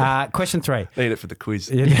self-talk. Question 3. Need it for the quiz.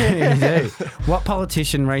 You do. What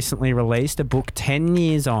politician recently released a book 10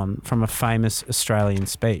 years on from a famous Australian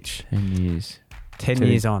speech? 10 years. 10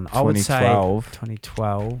 years on. I would say 2012.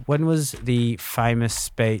 2012. When was the famous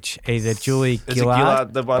speech? Either Julie Is it Gillard,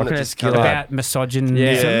 Gillard, the one reckon that it's just came Gillard. out? about misogynism?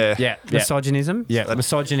 Yeah. Yeah. Misogynism? Yeah.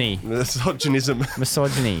 Misogyny. Misogynism.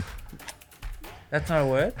 Misogyny. That's not a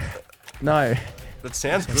word? No. That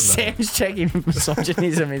sounds good. though. Sam's checking if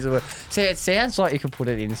misogynism is a word. See, it sounds like you could put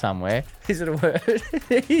it in somewhere. Is it a word?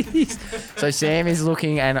 So Sam is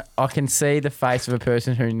looking, and I can see the face of a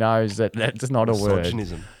person who knows that that's not a word.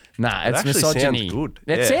 Misogynism. Nah, It it's actually misogyny. sounds good.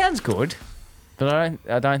 It Yeah. sounds good, but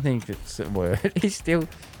I don't think it's a word. He's still,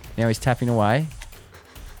 he's tapping away.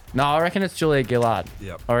 No, I reckon it's Julia Gillard.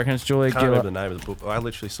 Yep. I reckon it's Julia Can't remember Gillard. the name of the book. I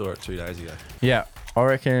literally saw it 2 days ago. Yeah, I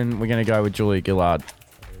reckon we're gonna go with Julia Gillard.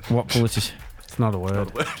 What politician? It's not a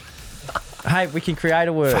word. Hey, we can create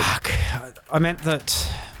a word. Fuck. I meant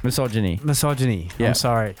that Misogyny. misogyny. Yeah. I'm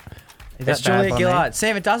sorry. Is It's that bad Julia by me? Gillard.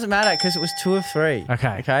 Sam, it doesn't matter because it was 2 of 3.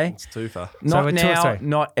 Okay. Okay. It's too far. Not we're 2 of now, 3.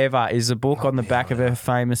 not ever is a book on the back of her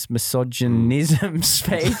famous misogynism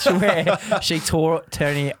speech where she tore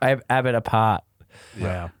Tony Abbott apart.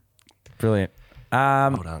 Wow. Brilliant.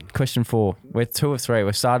 done. Question 4. We're 2 of 3.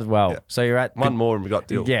 We started well. Yeah. So you're at One more and we got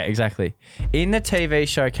deal. Yeah, exactly. In the TV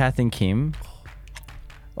show Kath and Kim,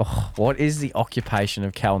 what is the occupation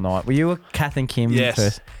of Cal Knight? Were you a Kath and Kim Yes.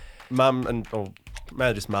 first? Mum and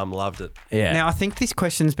maybe just mum loved it. Yeah. Now, I think this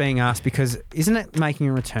question's being asked because isn't it making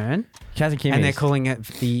a return? Kath and Kim And is. they're calling it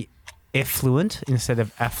the effluent instead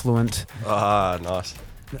of affluent. Ah, nice.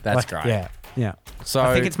 That's great. Yeah, yeah. So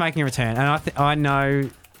I think it's making a return. And I know,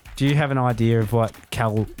 do Do you have an idea of what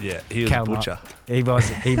Cal? Yeah, he was Cal a butcher. He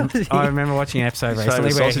was. I remember watching an episode His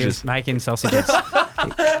recently favourite where he sausages. was making sausages.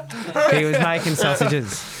 He was making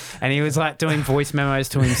sausages. And he was like doing voice memos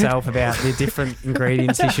to himself about the different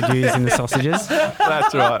ingredients he should use in the sausages.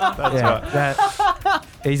 That's right. That's right.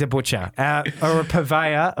 He's a butcher or a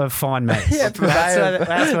purveyor of fine meats. Yeah, purveyor.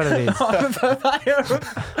 That's what it is.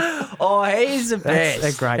 Oh, he's the best.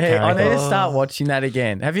 That's a great Hey, I need character. to start watching that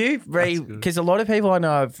again. Have you because a lot of people I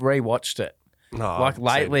know have rewatched it No, I like haven't seen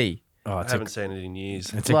it. lately. Oh, I haven't seen it in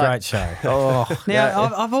years. It's a Like- great show. Oh,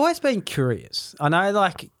 Now, I've always been curious. I know,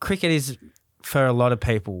 like, cricket is, for a lot of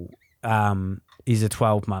people, is a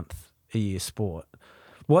 12-month-a-year sport.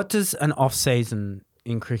 What does an off-season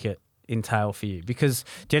in cricket entail for you? Because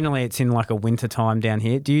generally it's in, like, a winter time down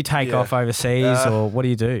here. Do you take Yeah. off overseas or what do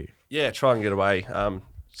you do? Yeah, try and get away.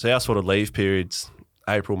 So our sort of leave periods,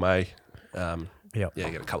 April, May. Yep. Yeah,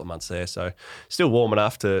 get a couple of months there. So still warm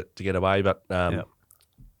enough to get away, but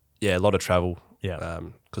yeah, a lot of travel. Yeah.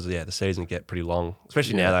 Because the season get pretty long,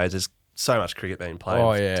 especially nowadays. There's so much cricket being played.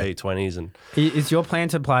 Oh, yeah. T20s and Is your plan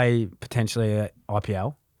to play potentially a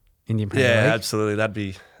IPL, Indian Premier yeah, League? absolutely. That'd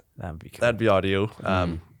be cool. that'd be ideal.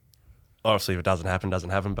 Obviously, if it doesn't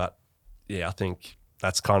happen. But yeah, I think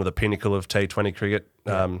that's kind of the pinnacle of T20 cricket.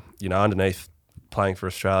 Underneath playing for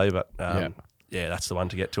Australia, but yeah, that's the one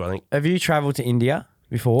to get to. I think have you travelled to India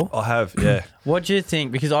before? I have. Yeah. What do you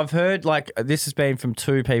think? Because I've heard like this has been from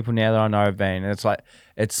two people now that I know have been, and it's like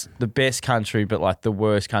it's the best country, but like the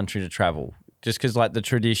worst country to travel, just because like the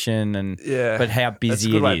tradition and Yeah, but how that's a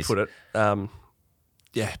busy good it way is. to put it.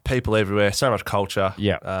 Yeah, people everywhere, so much culture.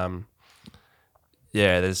 Yeah.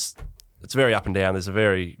 It's very up and down. There's a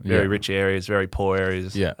very rich areas, very poor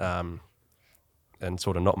areas. Yeah. And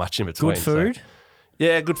sort of not much in between. Good food. So,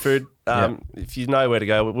 yeah, good food. If you know where to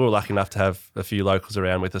go, we were lucky enough to have a few locals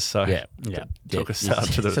around with us. So Yeah. took us out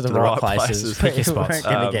to the, to the right right places. places. Pick your spots.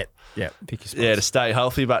 We're gonna get Pick your spots. Yeah, to stay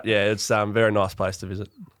healthy, but yeah, it's a very nice place to visit.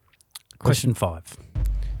 Question 5.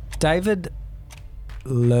 David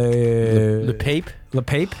Le Peep.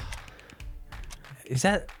 Lepepe? Is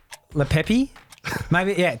that Lepepe?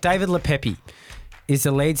 Maybe, yeah. David Lepepe is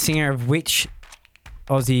the lead singer of which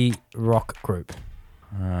Aussie rock group?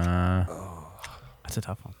 That's a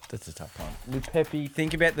tough one. That's a tough one. Pepe.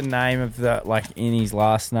 Think about the name of the like in his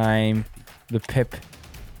last name. The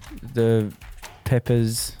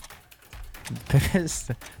peppers,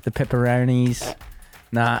 the pepperonis.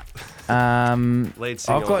 Nah. Lead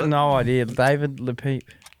singer. I've got was it? no idea. David Lepepe.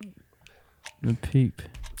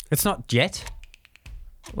 It's not Jet.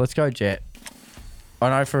 Let's go Jet. I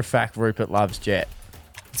know for a fact Rupert loves Jet.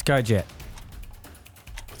 Let's go Jet.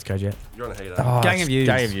 Let's go Jet. You're on a heater. Oh, Gang of Views.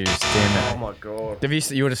 Gang of Views. Damn Oh it. my god. Have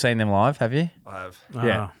you would have seen them live? Have you? I have.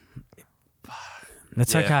 Yeah.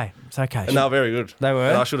 That's Yeah. okay. It's okay. No, very good. They were?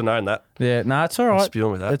 And I should have known that. Yeah. No, it's all I'm right.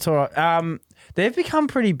 spewing with that. It's all right. They've become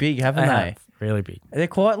pretty big, haven't they? have. Really big. They're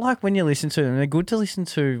quite like when you listen to them. They're good to listen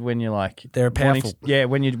to when you're like They're wanting powerful. to-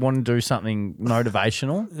 when you want to do something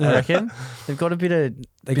motivational. I reckon they've got a bit of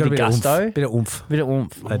They bit got a of bit gusto, of oomph. Bit of oomph. bit of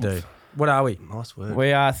oomph. They do. What are we? Nice word.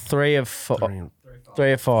 We are 3 of 5.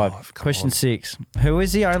 3 of 5. Come Question on. 6. Who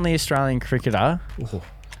is the only Australian cricketer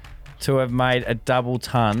to have made a double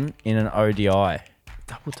ton in an ODI?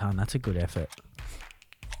 Double ton. That's a good effort.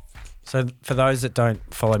 So for those that don't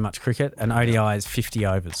follow much cricket, an ODI is 50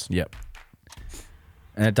 overs. Yep.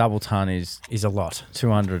 And a double ton is Is a lot.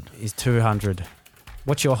 200. Is 200.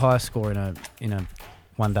 What's your highest score in a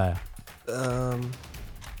one day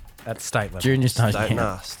at state level? Juniors don't State, count.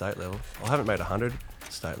 nah, state level. I haven't made 100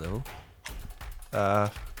 state level. I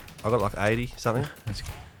got like 80 something.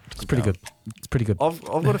 It's pretty good. It's pretty good. I've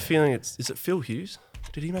got a feeling is it Phil Hughes?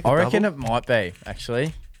 Did he make? I a reckon double? it might be actually.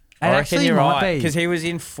 It I reckon actually you're might right be. because he was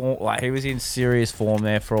in form, like he was in serious form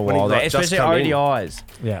there for a When he, while, like, there, just especially come in. ODIs.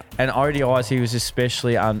 Yeah. And ODIs, he was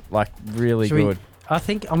especially really Should we- good. I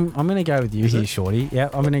think I'm going to go with you here, Shorty. Yeah,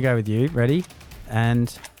 I'm going to go with you. Ready? And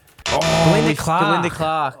Belinda Clark. Belinda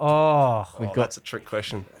Clark. Oh, Oh, that's a trick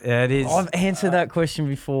question. yeah, it is. I've answered that question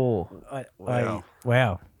before, Wow.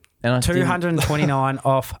 and I didn't- 229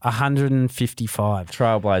 off 155.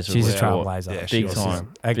 Trailblazer. She's a Wow. trailblazer. Yeah, she Big was.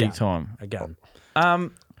 time. Again. Big time. Again.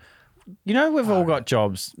 You know we've all got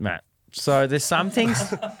jobs, Matt. So there's some things,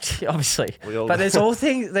 obviously, We all but do. there's all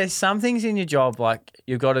things. There's some things in your job like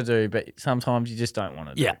you've got to do, but sometimes you just don't want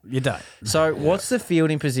to do. Yeah, you don't. So what's the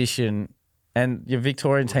fielding position? And your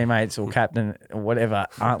Victorian teammates or captain or whatever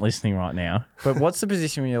aren't listening right now. But what's the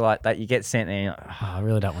position when you're like that? You get sent there. And you're like, Oh, I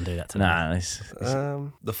really don't want to do that today. nah, this.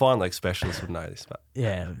 The fine leg specialist would know this, but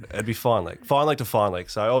Yeah. it'd be fine leg to fine leg.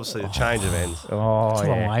 So obviously the change of ends. Oh It's a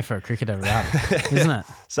long yeah. way for a cricketer to run, isn't it?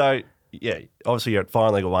 So obviously you're at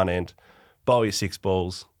fine leg at one end, bowl your 6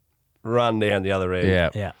 balls, run down the other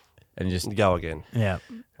end, Yeah. and just go again. Yeah.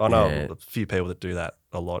 I know Yeah. a few people that do that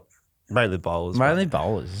a lot, mainly bowlers. mainly but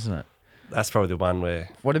bowlers, isn't it? that's probably the one where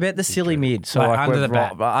What about the silly mid? So Like like under we're the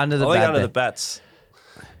bat. under the I think bat. under there. the bats,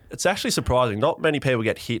 it's actually surprising. Not many people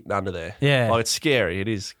get hit under there. Yeah. Like it's scary. It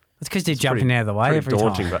is. It's because they're It's jumping pretty- out of the way pretty every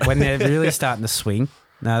daunting, time. but- When they're really starting to swing.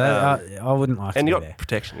 No, I wouldn't like And to you be got there.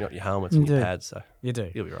 protection. You got your helmets You and your do. pads, so You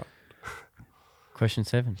do. you'll be right. Question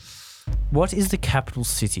 7. What is the capital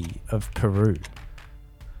city of Peru?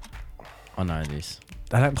 I know this.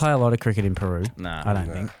 They don't play a lot of cricket in Peru. Nah, I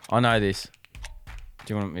don't think. I know this.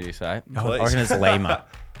 Do you want me to say it? I Please. reckon it's Lima.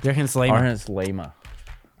 You reckon it's I Lima? reckon it's Lima.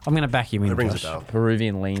 I'm going to back you in, It rings a Josh. bell.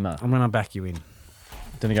 Peruvian Lima. I'm going to back you in.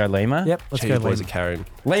 Didn't go Lima? Yep, let's Gee, go you boys Lima. are carrying.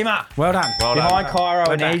 Lima. Well done. Well done. Behind Cairo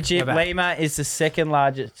We're in back. Egypt, We're back. Lima is the second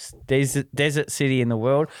largest desert city in the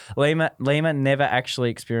world. Lima never actually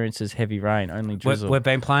experiences heavy rain, only drizzle. We've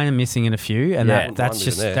been playing and missing in a few, and Yeah. that's One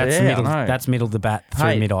just there. that's Yeah, I middle. know. That's middle the bat through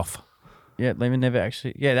Hey. mid off. Yeah, Lima never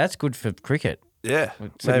actually. Yeah, that's good for cricket. Yeah,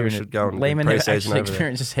 So maybe we you're in should it. go and Lima do never pre-season actually over there.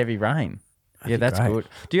 experiences heavy rain. Yeah, be that's great. good.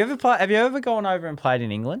 Do you ever play? Have you ever gone over and played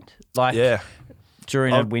in England? Like Yeah,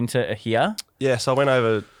 during a I've- winter here? yeah. So I went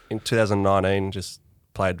over in 2019, just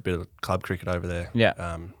played a bit of club cricket over there. Yeah.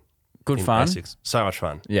 Good in fun. Essex. So much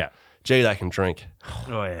fun. Yeah. Gee, they can drink.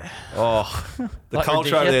 Oh yeah. Oh, the Like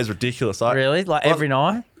culture over ridiculous? there is ridiculous. Like, Really? Like every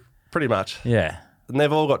night? pretty much. Yeah. And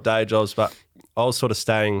they've all got day jobs, but I was sort of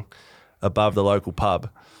staying above the local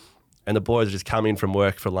pub, and the boys would just come in from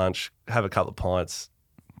work for lunch, have a couple of pints,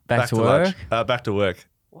 Back to work? lunch, back to work.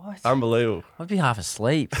 What? Unbelievable. I'd be half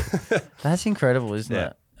asleep. That's incredible, isn't Yeah.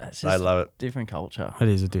 it? That's They just love it. different culture. It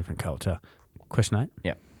is a different culture. Question 8.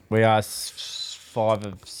 Yeah. We are 4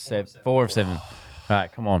 of 7. All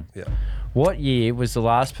right, come on. Yeah. What year was the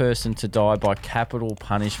last person to die by capital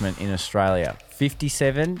punishment in Australia?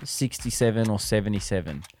 57, 67, or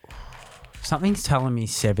 77? Something's telling me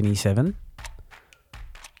 77.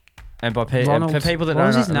 And by Ronald- for people that what don't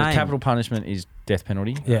was know, his name? capital punishment is death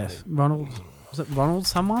penalty. Yes. Ronald. Was it Ronald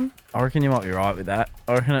someone? I reckon you might be right with that.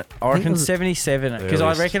 I think reckon it was 77 because I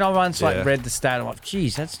earliest. reckon I once Yeah. read the stat. I'm like,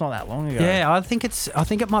 geez, that's not that long ago. Yeah, I think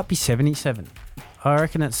it might be 77. I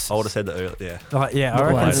reckon it's. I would have said that earlier. Yeah. Like, yeah, I Not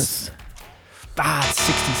reckon close. it's. It's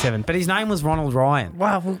 67. But his name was Ronald Ryan.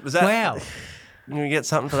 Wow. Was that? Wow. You get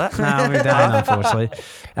something for that? No, we don't, unfortunately.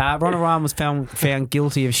 Ronald Ryan was found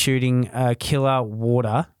guilty of shooting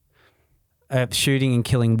shooting and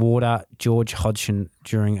killing Warder George Hodgson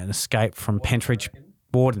during an escape from Pentridge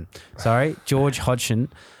Warden. Sorry, George Hodgson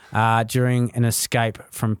during an escape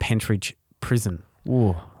from Pentridge Prison.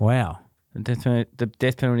 Ooh. Wow. The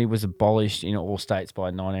death penalty was abolished in all states by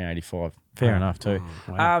 1985. Fair enough too.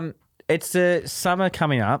 Wow. It's the summer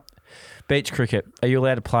coming up. Beach cricket. Are you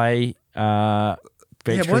allowed to play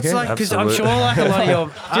beach cricket? because I'm sure like a lot of your.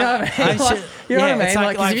 Do you know what I mean? Like, you know what I mean? it's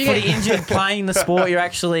Like, 'cause if you get footy- injured playing the sport, you're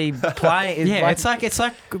actually playing. Yeah, it's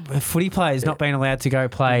like footy players not being allowed to go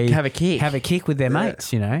play Have a kick. with their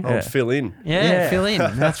mates. You know. I'll fill in. Yeah, fill in.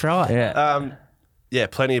 That's right. yeah. Yeah,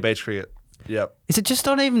 plenty of beach cricket. Yep. Is it just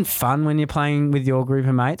not even fun when you're playing with your group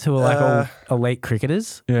of mates who are like all elite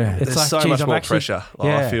cricketers? Yeah. It's There's like, so geez, much I've more actually- pressure. Like,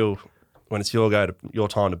 Yeah. I feel when it's your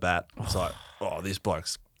time to bat, it's like, oh, this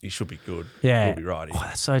bloke's, he should be good. Yeah. He'll be right. Oh,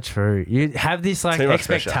 that's so true. You'd have this like Too much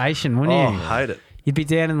pressure. expectation, wouldn't Oh, you? I hate it. You'd be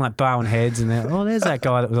down in like bowing heads and then, there's that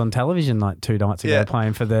guy that was on television like 2 nights ago Yeah.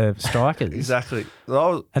 playing for the Strikers. Exactly.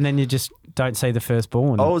 I And then you just don't see the first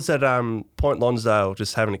ball. And, was at Point Lonsdale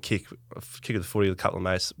just having a kick of the footy with a couple of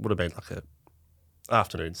mates. Would have been like a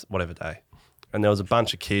afternoons, whatever day. And there was a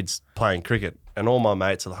bunch of kids playing cricket, and all my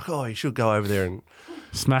mates are like, "Oh, you should go over there and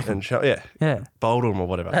smack 'em. show, Yeah. bowl them or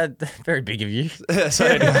whatever." Very big of you. So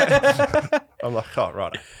anyway, I'm like, "Oh,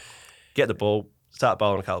 right." Get the ball, start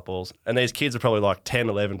bowling a couple of balls, and these kids are probably like 10,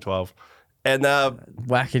 11, 12, and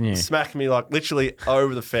Whacking you. smacking me like literally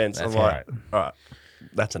over the fence. I'm like, "All right,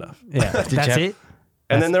 that's enough." Yeah. That's it.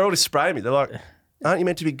 And then they're all just spraying me. They're like, "Aren't you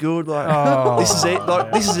meant to be good? Like,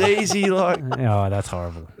 this is easy." Like, Oh, that's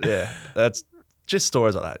horrible. yeah, that's just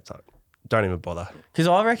stories like that. It's like, don't even bother. Because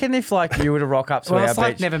I reckon if like you were to rock up to Well, our it's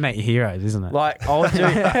like beach, never met your heroes, isn't it? like I would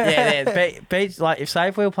do, beach. Like if say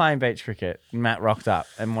if we were playing beach cricket, and Matt rocked up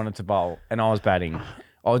and wanted to bowl, and I was batting,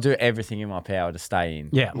 I would do everything in my power to stay in.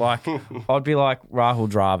 Yeah. like I'd be like Rahul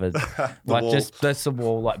Dravid, like wall. just that's the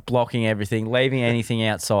wall, like blocking everything, leaving anything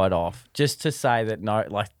outside off, just to say that no,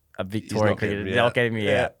 like a Victorian not getting cricketer, me not out. getting me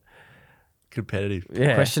Yeah. out. Competitive.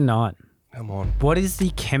 Yeah. Question 9. Come on. What is the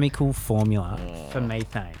chemical formula for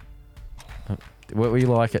methane? What were you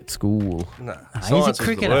like at school? No. he's a Science is the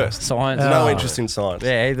cricketer. worst. Science. No Oh. interest in science.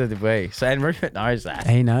 Yeah, either did we. So and Rupert knows that.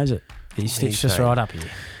 He knows it. You stitched us right up here.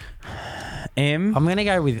 M. I'm going to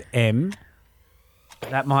go with M.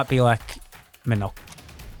 That might be like monoc.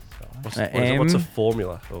 What's M. a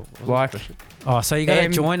formula? Or what's the Like- question? Oh, so you got to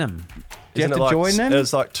M. join them. Do you have Isn't to it like, join them?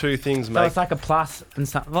 There's like two things So make. it's like a plus and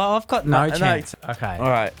stuff. Well, I've got no No, chance. Okay. All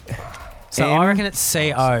right. So M. I reckon it's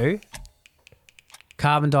CO,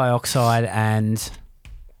 carbon dioxide, and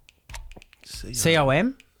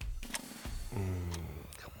COM.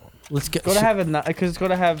 Let's get. Got to have a because it's got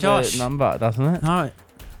to have Josh. the number, doesn't it? No.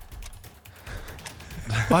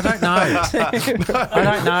 I don't know. I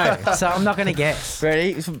don't know. So I'm not going to guess.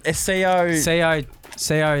 Ready? It's CO.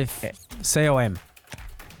 COM.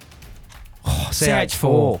 Oh,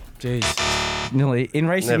 CH4. Jeez. Nearly. In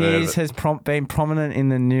recent Never heard years, of it. has been prominent in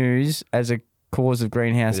the news as a cause of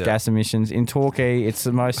greenhouse Yeah. gas emissions. In Torquay, it's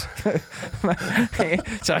the most.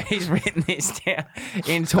 So he's written this down.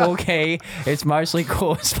 In Torquay, it's mostly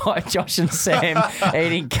caused by Josh and Sam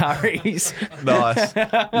eating curries. Nice.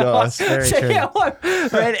 Nice. Very See true. how I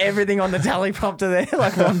read everything on the teleprompter there,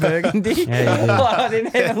 like Ron Burgundy? Yeah, you did. I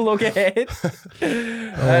didn't even look ahead.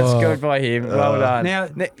 That's good by him. Well done. Now,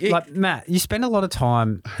 like Matt, you spend a lot of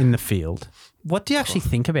time in the field. What do you actually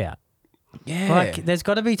think about? yeah. Like, there's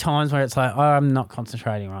got to be times where it's like, oh, I'm not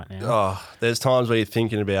concentrating right now. Oh, there's times where you're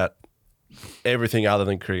thinking about everything other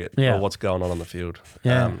than cricket Yeah. or what's going on the field.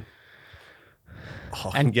 Yeah.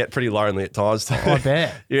 I can get pretty lonely at times too. I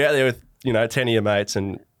bet. You're out there with 10 of your mates,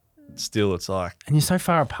 and still it's like, And you're so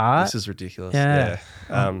far apart. this is ridiculous. Yeah.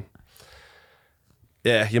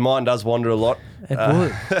 Yeah, your mind does wander a lot. It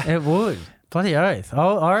would. It would. Bloody oath.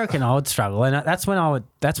 I reckon I would struggle, and that's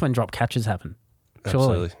when drop catches happen.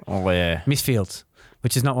 Surely. Absolutely. Oh, yeah. Missfields,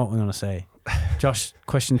 which is not what we want to see. Josh,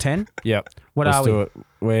 question 10. Yep. What Let's are do we? it.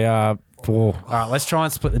 We are 4. All right, let's try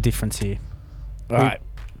and split the difference here. All right.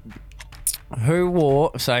 Who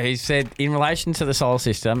wore, so he said, in relation to the solar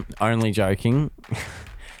system, only joking,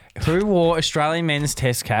 who wore Australian men's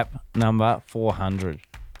test cap number 400?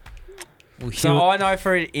 So I know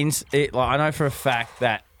for I know for a fact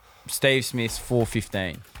that Steve Smith's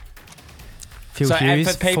 415. Phil So and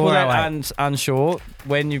Hughes, for people that 408. are unsure,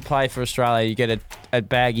 when you play for Australia, you get a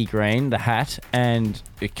baggy green, the hat, and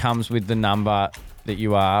it comes with the number that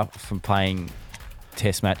you are from playing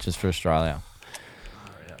test matches for Australia.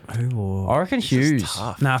 Who wore? I reckon Hughes.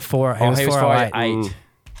 Nah, four. He Oh, was he was 408. 408.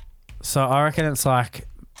 So I reckon it's like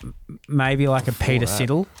maybe like a Peter 408.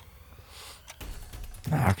 Siddle.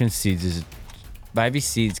 I reckon Sid's is maybe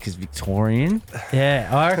Sid's because Victorian. Yeah,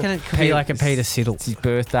 I reckon it could be like a Peter Siddle. It's his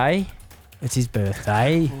birthday. It's his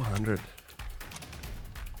birthday. 400.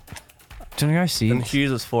 Do you want to go And Sid's?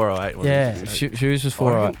 Hughes was 408. wasn't Yeah. he? Hughes was I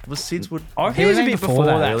 408. reckon- Was Sid's would. I reckon He he was a was bit in before,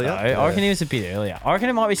 before that, earlier. though. Yeah. I reckon he was a bit earlier. I reckon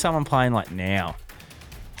it might be someone playing like now.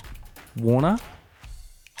 Warner?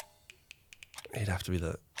 He'd have to be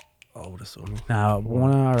the oldest, wouldn't he? No,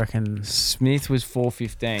 Warner, I reckon. Smith was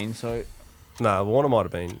 415, so... No, Warner might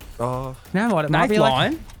have been. Oh, No, it might Nate be like.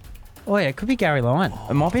 Lyon? Oh yeah, it could be Gary Lyon.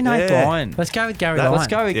 It might be Nate Yeah. Lyon. Let's go with Gary That- Lyon. Let's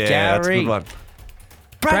go with yeah, Gary. that's a good one.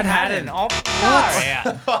 Brad Haddon. Haddon. Oh,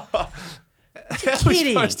 far out. How are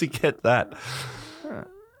we supposed to get that?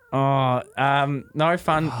 Oh, no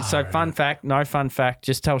fun. So fun fact, no fun fact.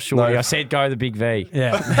 Just tell Shorty. No. I said go the big V.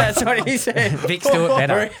 Yeah. That's what he said. Vic's do it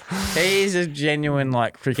better. He is a genuine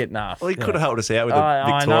like cricket nuff. Well, he could have helped us out with a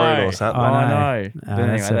I Victorian know. or something. I know. know. But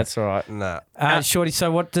anyway, that's it. that's all right. Nah. Shorty,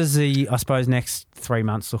 so what does the, I suppose, next 3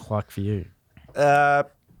 months look like for you?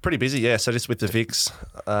 Pretty busy, yeah. So just with the Vics,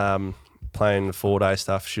 playing 4-day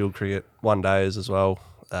stuff, Shield cricket, 1 days as well.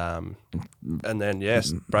 And then,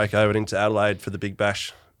 yes, break over into Adelaide for the Big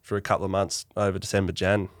Bash for a couple of months over December,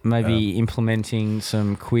 Jan. Maybe implementing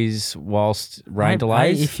some quiz whilst rain Hey,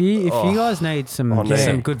 delays. if you guys need some Oh,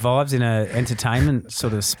 yeah. good vibes in a entertainment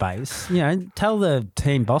sort of space, tell the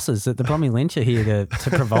team bosses that the Bromley-Lynch are here to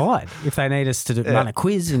provide. If they need us to run a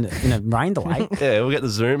quiz in a rain delay, Yeah, we'll get the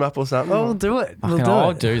Zoom up or something. well, we'll do it. We'll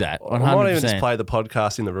I'll do it. do that. I might even 100%. just play the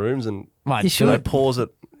podcast in the rooms and Mate, You do should. it. pause it.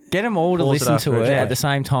 Get them all to Pause it listen after to a it chat. at the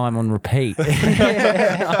same time on repeat.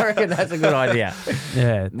 I reckon that's a good idea.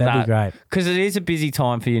 Yeah, that'd be great. Because it is a busy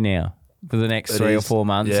time for you now for the next It 3 or is, 4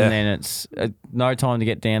 months. yeah. And then it's no time to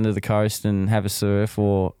get down to the coast and have a surf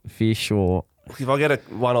or fish or... If I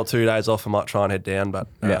get 1 or 2 days off, I might try and head down. But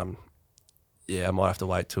Yeah. I might have to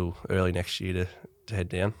wait till early next year to head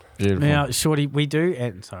down. Beautiful. Now, Shorty, we do,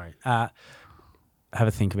 have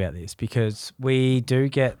a think about this because we do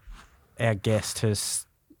get our guest to,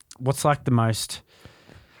 what's like the most,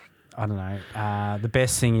 I don't know, the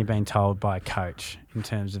best thing you've been told by a coach in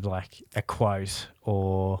terms of like a quote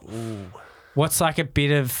or what's like a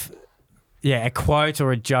bit of, a quote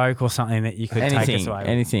or a joke or something that you could take us away with?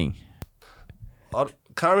 Anything.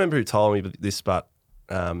 can't remember who told me this, but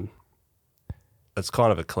it's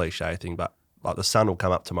kind of a cliche thing, but like the sun will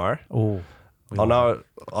come up tomorrow. Oh, I know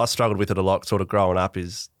I struggled with it a lot sort of growing up,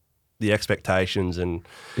 is the expectations and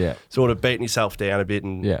sort of beating yourself down a bit,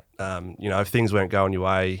 and you know, if things weren't going your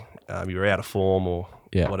way, you were out of form or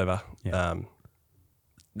whatever.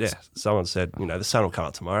 Someone said, you know, the sun will come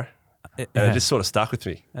up tomorrow. And it just sort of stuck with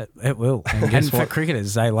me. It will. And for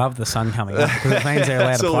cricketers, they love the sun coming up because it means they're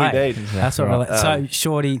allowed to play. That's all we need. That's what we're so,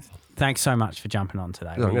 Shorty, thanks so much for jumping on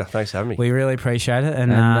today. Thanks for having me. We really appreciate it.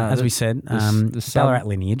 And as we said, the Ballarat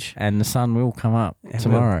lineage. And the sun will come up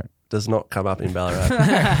tomorrow. Does not come up in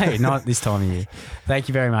Ballarat. Hey, not this time of year. Thank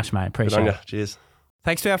you very much, mate. Appreciate it. Cheers.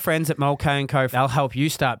 Thanks to our friends at Mulcahy & Co. They'll help you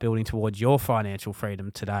start building towards your financial freedom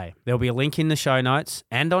today. There'll be a link in the show notes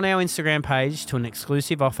and on our Instagram page to an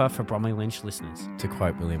exclusive offer for Bromley-Lynch listeners. To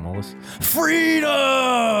quote William Wallace. Freedom!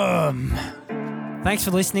 Thanks for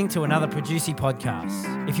listening to another Producy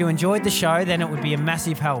podcast. If you enjoyed the show, then it would be a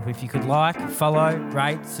massive help if you could like, follow,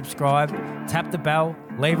 rate, subscribe, tap the bell,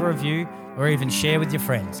 leave a review, or even share with your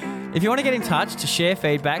friends. If you want to get in touch to share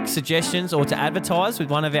feedback, suggestions, or to advertise with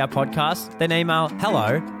one of our podcasts, then email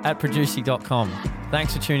hello@producy.com.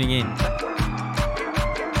 Thanks for tuning in.